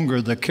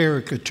longer the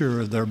caricature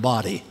of their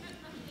body?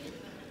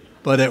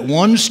 But at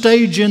one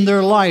stage in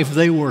their life,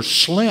 they were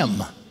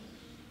slim.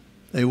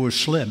 They were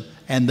slim.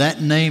 And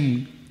that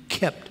name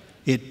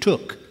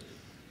took.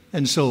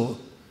 And so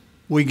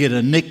we get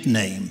a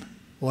nickname,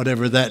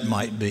 whatever that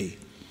might be.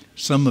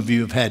 Some of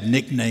you have had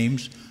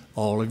nicknames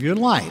all of your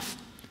life.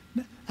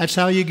 That's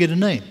how you get a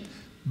name.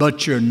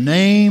 But your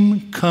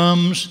name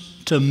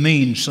comes to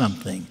mean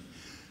something.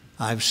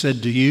 I've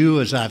said to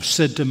you, as I've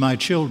said to my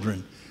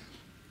children,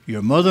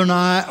 your mother and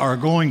I are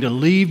going to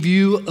leave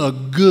you a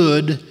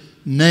good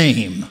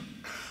name.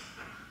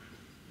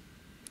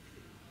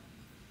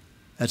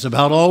 That's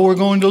about all we're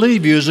going to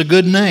leave you is a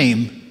good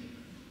name.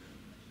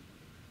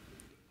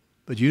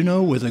 But you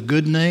know, with a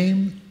good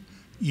name,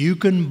 you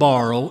can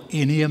borrow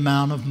any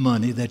amount of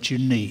money that you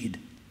need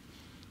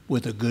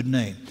with a good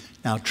name.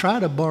 Now, try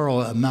to borrow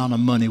an amount of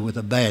money with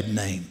a bad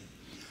name.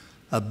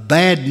 A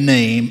bad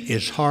name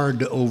is hard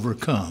to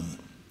overcome.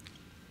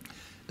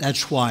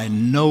 That's why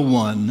no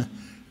one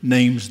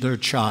names their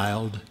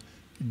child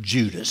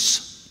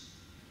Judas.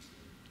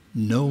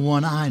 No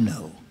one I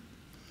know.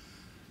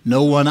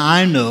 No one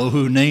I know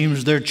who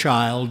names their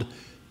child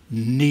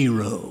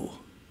Nero.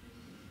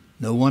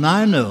 No one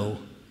I know.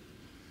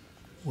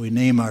 We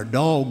name our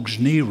dogs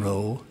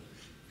Nero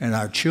and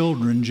our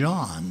children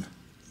John.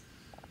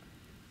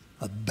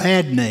 A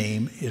bad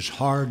name is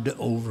hard to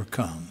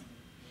overcome.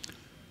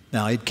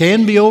 Now, it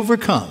can be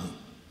overcome,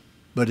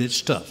 but it's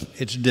tough.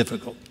 It's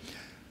difficult.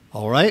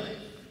 All right?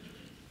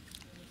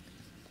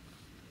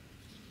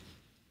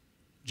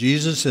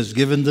 Jesus has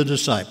given the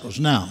disciples.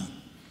 Now,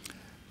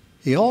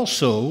 he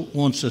also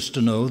wants us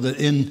to know that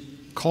in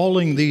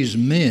calling these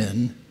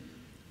men,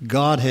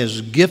 God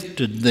has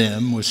gifted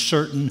them with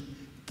certain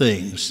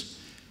things.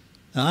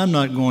 Now, I'm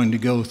not going to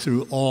go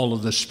through all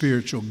of the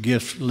spiritual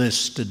gift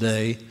lists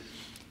today.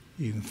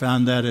 You can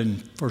find that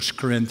in 1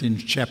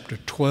 Corinthians chapter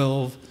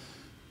 12.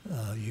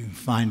 You can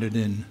find it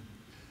in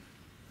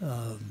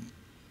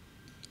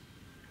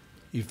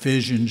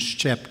Ephesians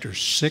chapter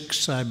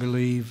 6, I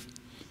believe.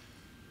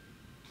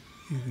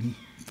 You can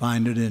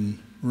find it in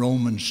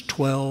Romans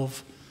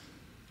 12.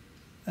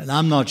 And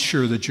I'm not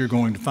sure that you're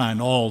going to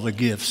find all the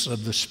gifts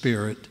of the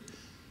Spirit.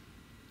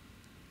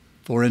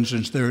 For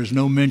instance, there is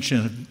no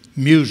mention of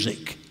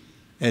music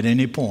at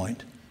any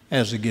point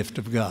as a gift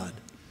of God.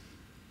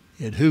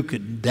 Yet who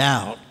could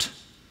doubt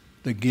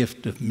the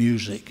gift of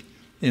music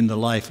in the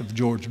life of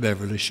George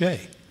Beverly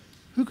Shea?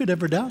 Who could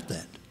ever doubt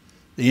that?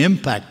 The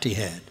impact he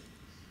had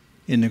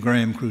in the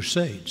Graham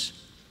Crusades.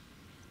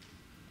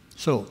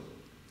 So,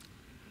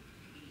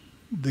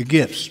 the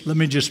gifts. Let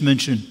me just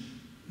mention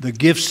the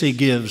gifts he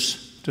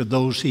gives to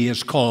those he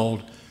has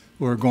called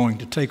who are going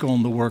to take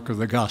on the work of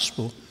the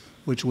gospel,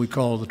 which we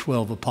call the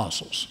 12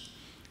 apostles.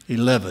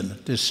 11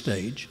 at this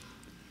stage.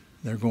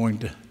 They're going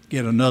to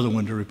get another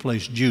one to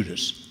replace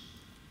Judas.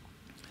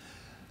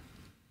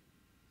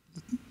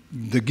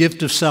 The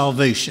gift of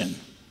salvation.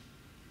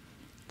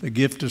 The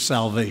gift of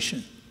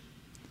salvation.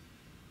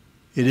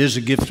 It is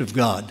a gift of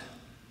God.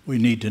 We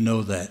need to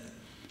know that.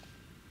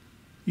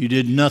 You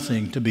did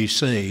nothing to be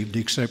saved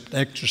except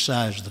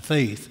exercise the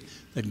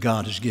faith that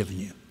God has given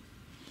you.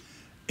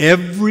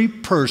 Every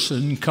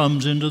person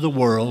comes into the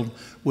world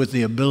with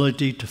the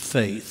ability to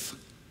faith.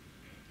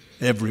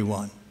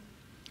 Everyone.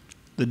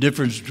 The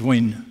difference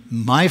between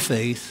my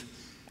faith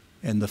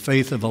and the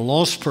faith of a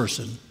lost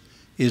person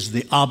is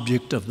the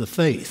object of the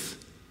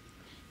faith.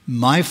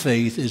 My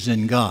faith is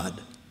in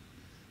God.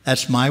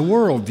 That's my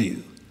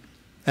worldview.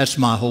 That's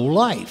my whole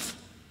life.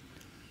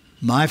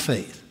 My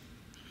faith.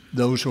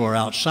 Those who are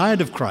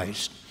outside of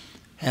Christ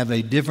have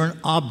a different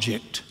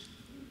object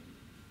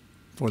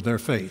for their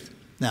faith.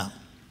 Now,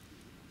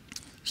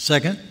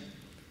 second,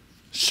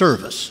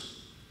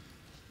 service.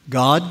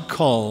 God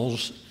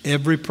calls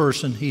every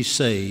person he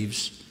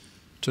saves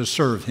to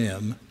serve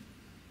him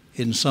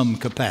in some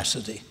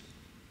capacity.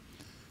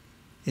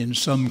 In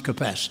some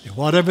capacity.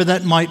 Whatever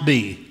that might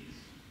be.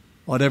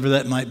 Whatever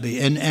that might be.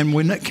 And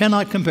we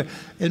cannot compare.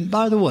 And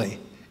by the way,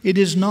 it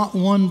is not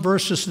one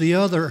versus the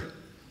other.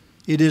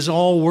 It is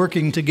all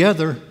working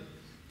together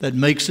that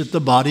makes it the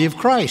body of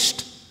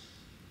Christ.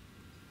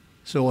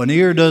 So an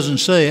ear doesn't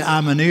say,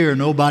 I'm an ear,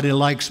 nobody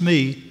likes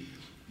me.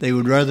 They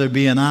would rather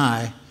be an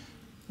eye.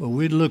 Well,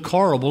 we'd look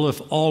horrible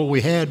if all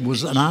we had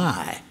was an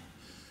eye.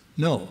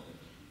 No.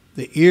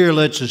 The ear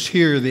lets us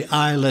hear, the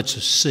eye lets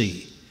us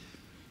see.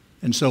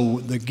 And so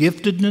the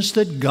giftedness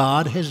that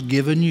God has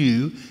given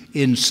you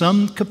in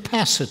some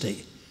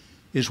capacity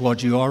is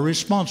what you are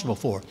responsible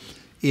for.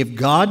 If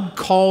God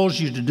calls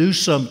you to do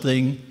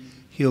something,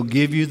 He'll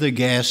give you the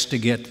gas to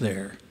get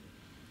there.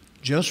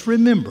 Just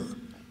remember,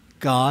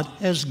 God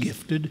has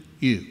gifted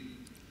you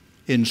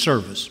in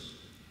service.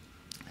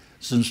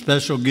 Some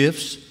special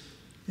gifts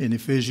in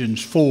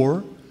Ephesians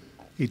 4,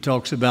 he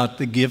talks about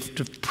the gift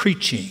of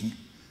preaching,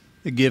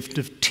 the gift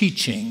of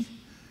teaching.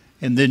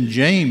 And then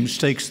James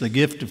takes the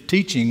gift of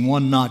teaching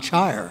one notch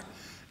higher.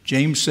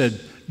 James said,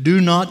 do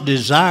not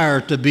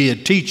desire to be a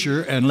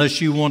teacher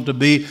unless you want to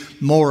be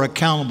more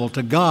accountable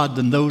to God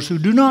than those who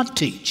do not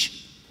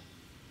teach.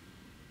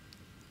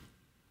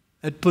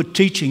 That put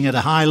teaching at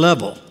a high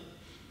level.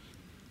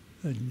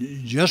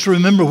 Just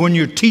remember, when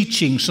you're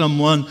teaching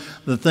someone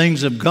the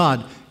things of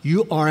God,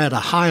 you are at a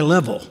high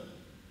level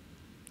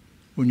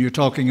when you're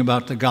talking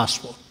about the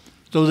gospel.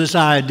 So this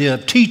idea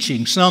of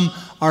teaching, some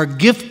are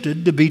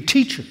gifted to be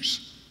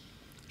teachers.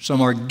 Some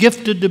are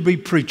gifted to be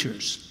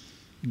preachers.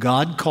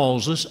 God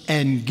calls us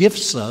and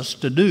gifts us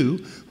to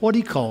do what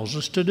He calls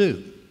us to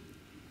do.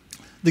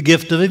 The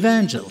gift of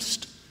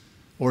evangelist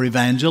or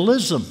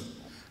evangelism.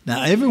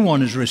 Now,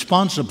 everyone is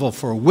responsible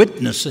for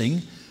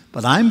witnessing,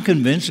 but I'm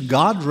convinced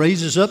God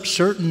raises up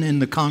certain in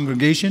the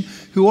congregation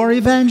who are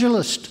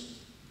evangelists.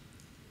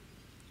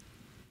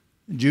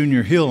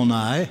 Junior Hill and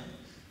I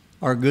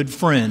are good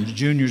friends.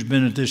 Junior's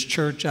been at this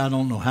church I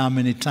don't know how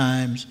many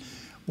times.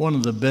 One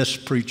of the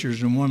best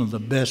preachers and one of the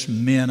best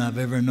men I've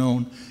ever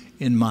known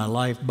in my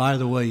life. By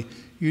the way,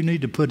 you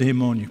need to put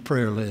him on your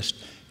prayer list.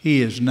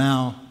 He is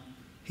not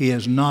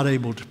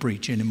able to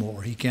preach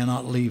anymore. He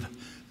cannot leave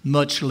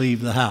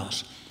the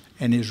house.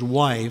 And his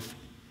wife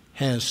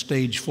has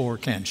stage 4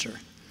 cancer.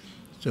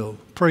 So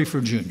pray for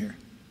Junior.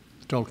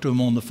 Talked to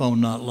him on the phone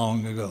not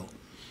long ago.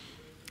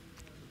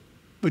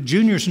 But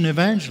Junior's an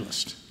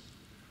evangelist.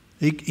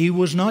 He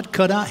was not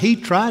cut out. He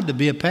tried to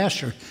be a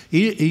pastor.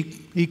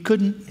 He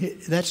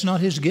couldn't. That's not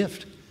his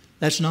gift.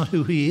 That's not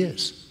who he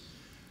is.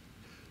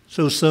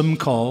 So some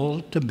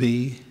call to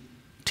be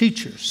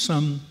teachers,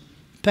 some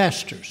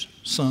pastors,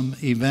 some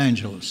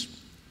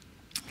evangelists.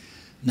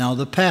 Now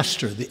the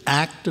pastor, the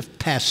act of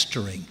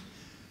pastoring.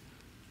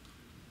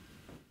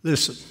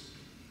 Listen,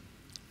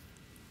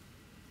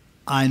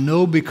 I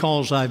know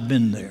because I've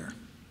been there.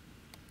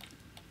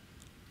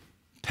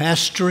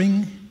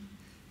 Pastoring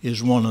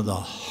is one of the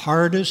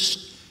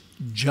hardest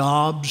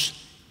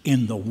jobs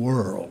in the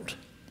world.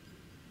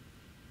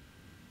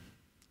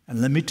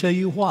 And let me tell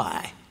you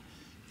why.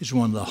 It's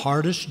one of the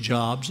hardest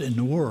jobs in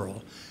the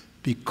world,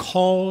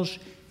 because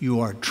you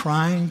are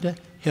trying to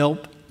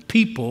help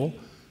people,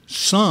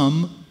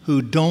 some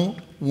who don't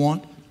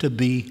want to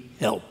be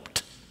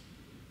helped.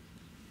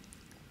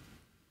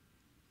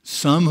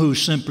 Some who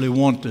simply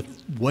want to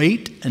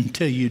wait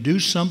until you do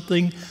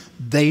something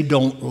they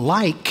don't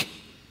like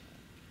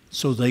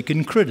so they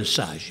can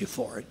criticize you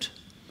for it.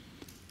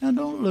 Now,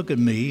 don't look at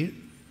me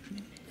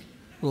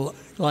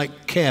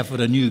like calf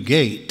at a new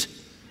gate.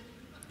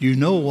 You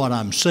know what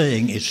I'm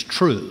saying is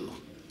true.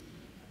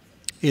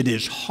 It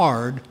is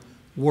hard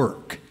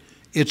work.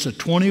 It's a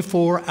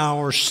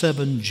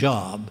 24-hour-7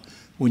 job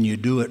when you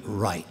do it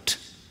right.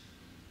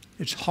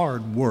 It's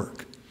hard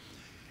work.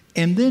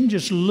 And then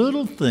just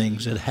little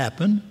things that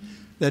happen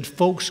that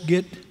folks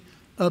get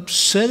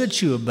upset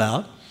at you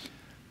about.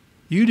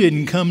 You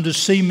didn't come to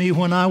see me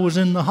when I was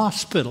in the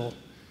hospital.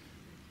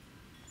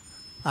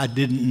 I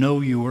didn't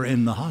know you were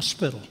in the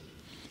hospital.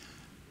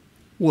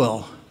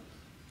 Well,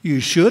 you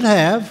should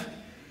have.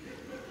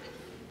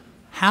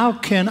 How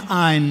can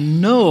I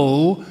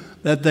know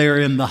that they're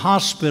in the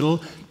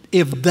hospital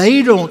if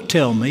they don't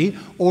tell me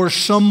or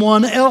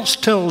someone else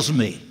tells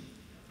me?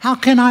 How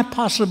can I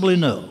possibly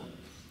know?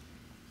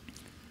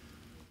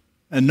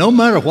 And no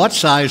matter what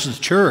size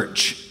of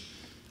church,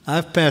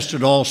 I've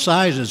pastored all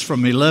sizes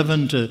from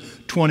 11 to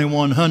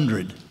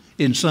 2,100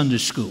 in Sunday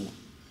school.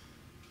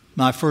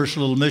 My first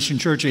little mission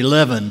church,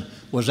 11,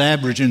 was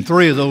average, and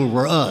 3 of those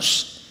were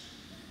us.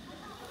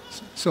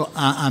 So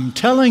I'm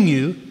telling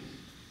you,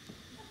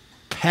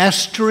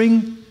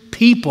 pastoring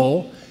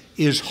people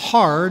is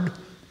hard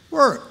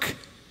work.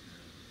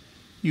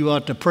 You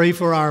ought to pray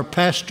for our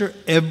pastor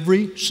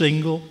every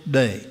single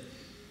day.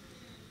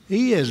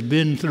 He has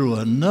been through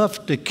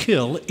enough to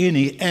kill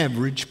any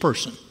average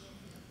person.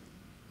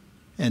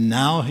 And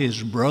now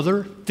his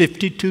brother,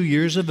 52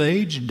 years of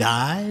age,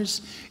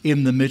 dies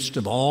in the midst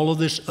of all of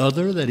this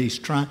other that he's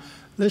trying.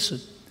 Listen,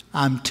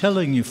 I'm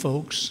telling you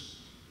folks,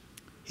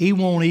 he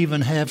won't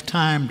even have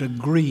time to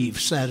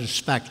grieve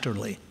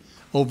satisfactorily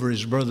over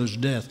his brother's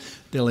death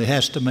till he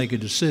has to make a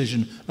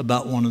decision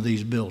about one of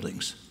these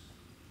buildings.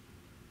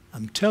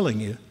 I'm telling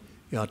you,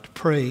 you ought to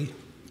pray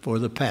for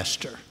the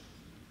pastor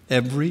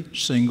every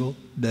single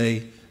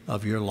day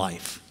of your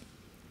life.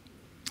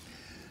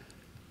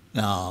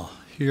 Now,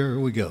 here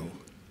we go.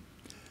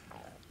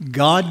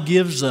 God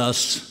gives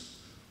us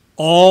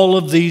all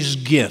of these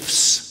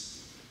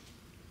gifts,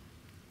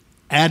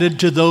 added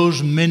to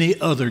those many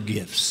other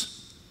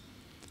gifts.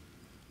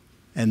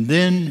 And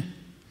then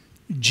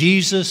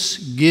Jesus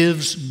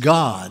gives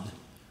God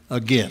a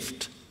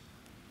gift.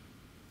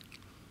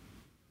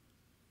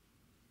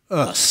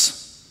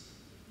 Us.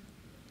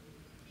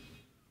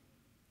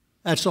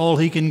 That's all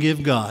he can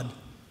give God.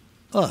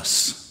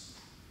 Us.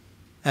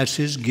 That's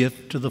his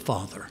gift to the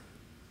Father.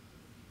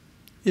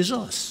 Is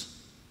us.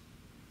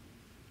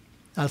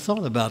 I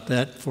thought about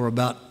that for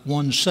about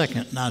 1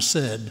 second, and I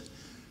said,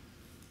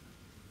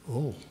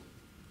 oh,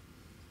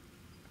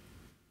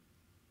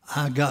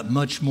 I got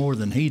much more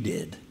than he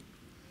did.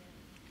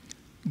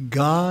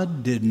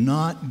 God did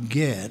not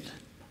get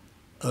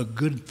a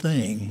good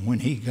thing when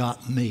he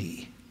got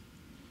me.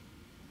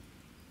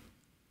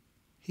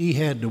 He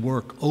had to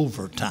work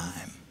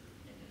overtime.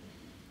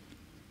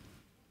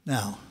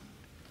 Now,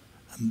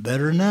 I'm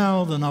better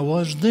now than I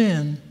was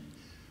then.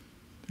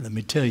 Let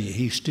me tell you,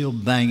 he's still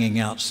banging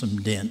out some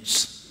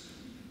dents.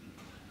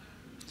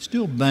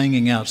 Still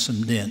banging out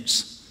some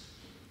dents,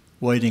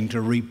 waiting to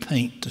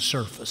repaint the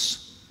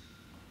surface.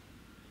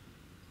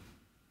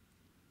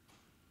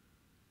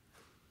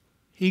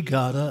 He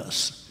got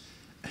us,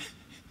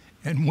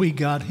 and we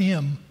got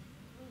him.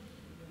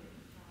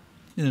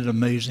 Isn't it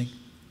amazing?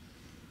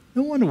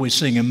 No wonder we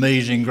sing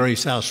Amazing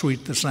Grace, how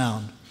sweet the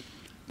sound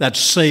that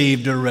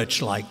saved a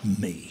wretch like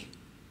me.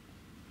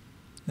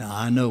 Now,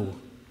 I know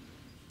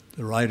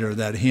the writer of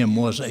that hymn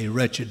was a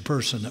wretched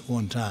person at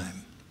one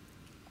time.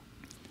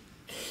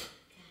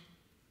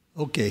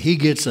 Okay, he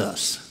gets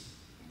us.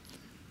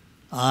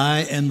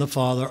 I and the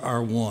Father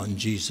are one,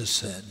 Jesus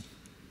said.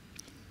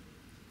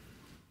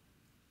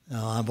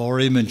 Now, I've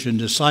already mentioned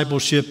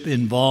discipleship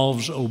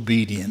involves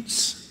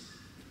obedience.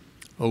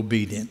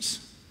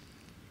 Obedience.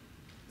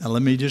 Now,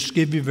 let me just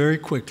give you very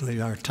quickly,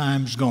 our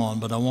time's gone,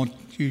 but I want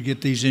you to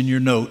get these in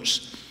your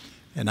notes,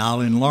 and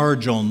I'll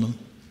enlarge on them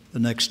the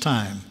next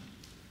time.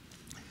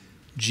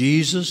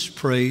 Jesus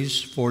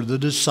prays for the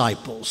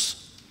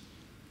disciples.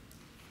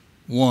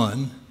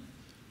 1,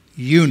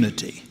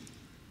 unity.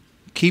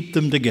 Keep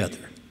them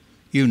together.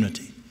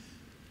 Unity.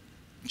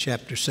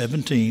 Chapter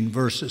 17,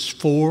 verses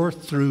 4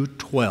 through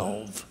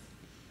 12.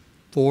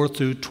 4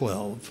 through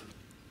 12.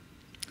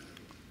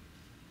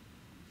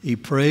 He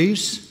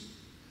prays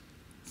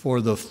for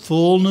the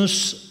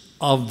fullness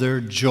of their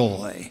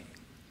joy.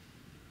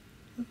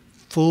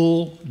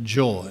 Full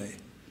joy.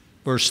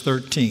 Verse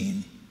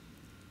 13.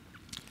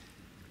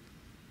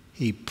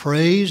 He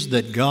prays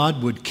that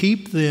God would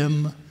keep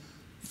them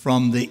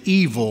from the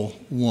evil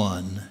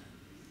one.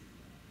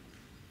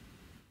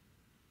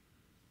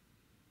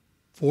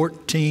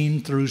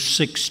 14 through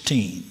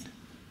 16.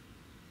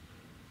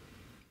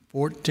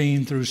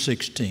 14 through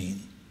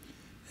 16.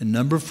 And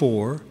number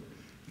 4,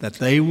 that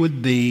they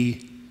would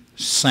be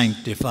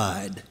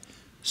sanctified,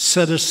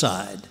 set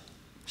aside,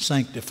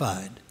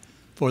 sanctified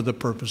for the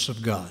purpose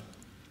of God.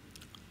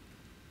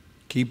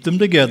 Keep them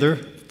together,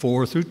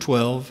 4 through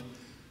 12.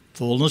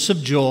 Fullness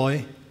of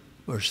joy,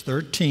 verse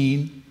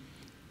 13.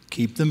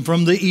 Keep them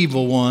from the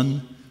evil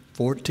one,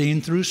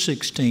 14 through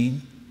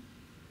 16.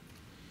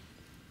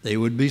 They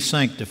would be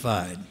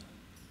sanctified,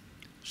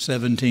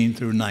 17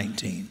 through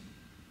 19.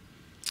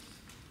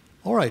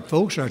 All right,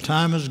 folks, our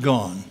time is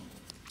gone.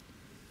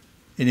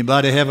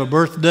 Anybody have a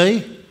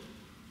birthday?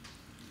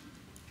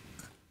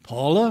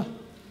 Paula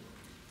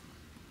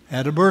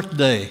had a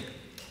birthday.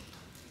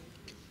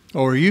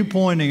 Or are you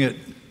pointing at...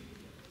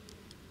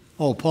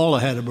 Oh, Paula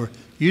had a birthday.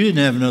 You didn't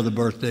have another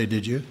birthday,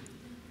 did you?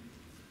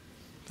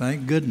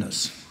 Thank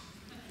goodness.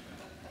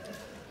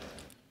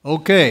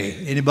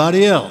 Okay,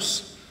 anybody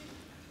else?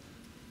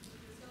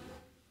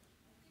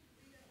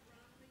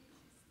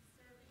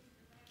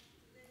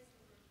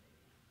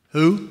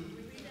 Who?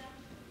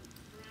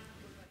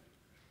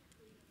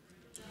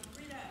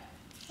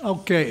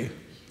 Okay.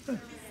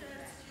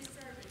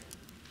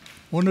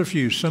 Wonder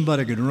if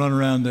somebody could run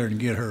around there and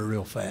get her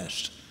real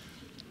fast.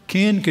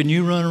 Ken, can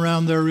you run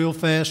around there real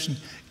fast and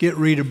get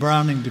Rita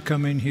Browning to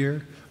come in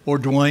here? Or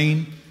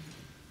Dwayne?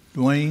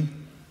 Dwayne?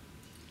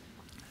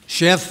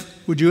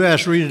 Chef, would you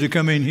ask Rita to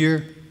come in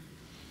here?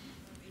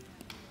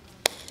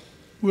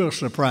 We'll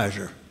surprise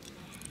her.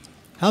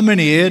 How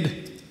many, Ed?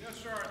 Yes,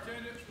 sir.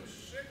 Attendance was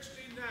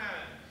 69.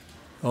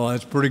 Oh,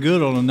 that's pretty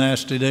good on a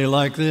nasty day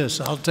like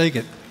this. I'll take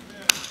it.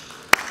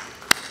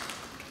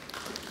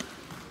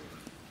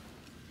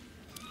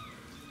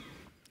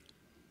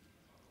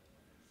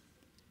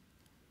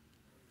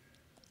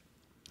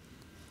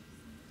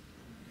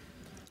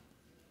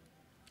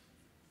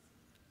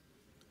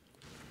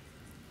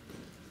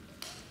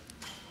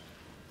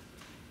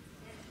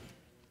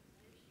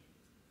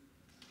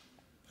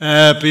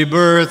 Happy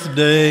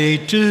birthday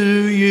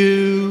to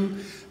you.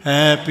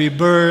 Happy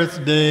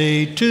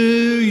birthday to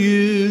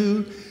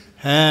you.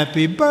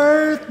 Happy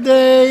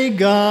birthday,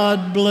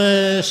 God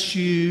bless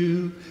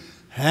you.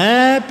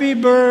 Happy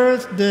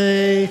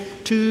birthday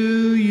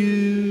to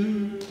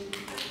you.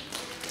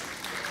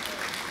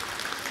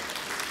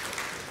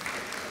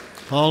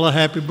 Paula,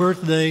 happy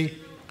birthday.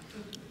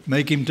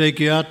 Make him take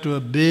you out to a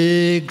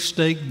big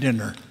steak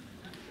dinner.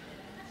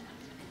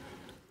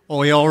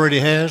 Oh, he already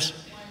has?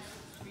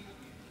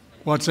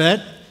 What's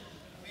that?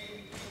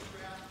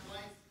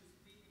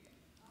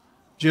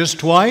 Just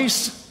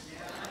twice?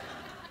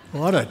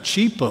 What a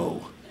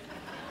cheapo.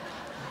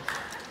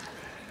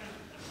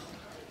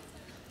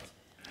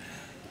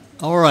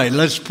 All right,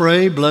 let's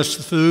pray. Bless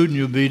the food and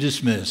you'll be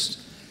dismissed.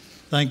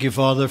 Thank you,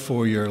 Father,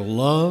 for your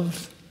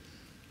love,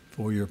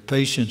 for your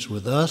patience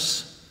with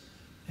us,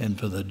 and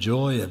for the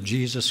joy of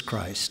Jesus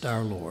Christ,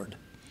 our Lord.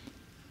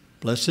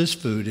 Bless this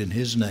food in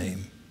his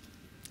name.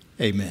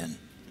 Amen.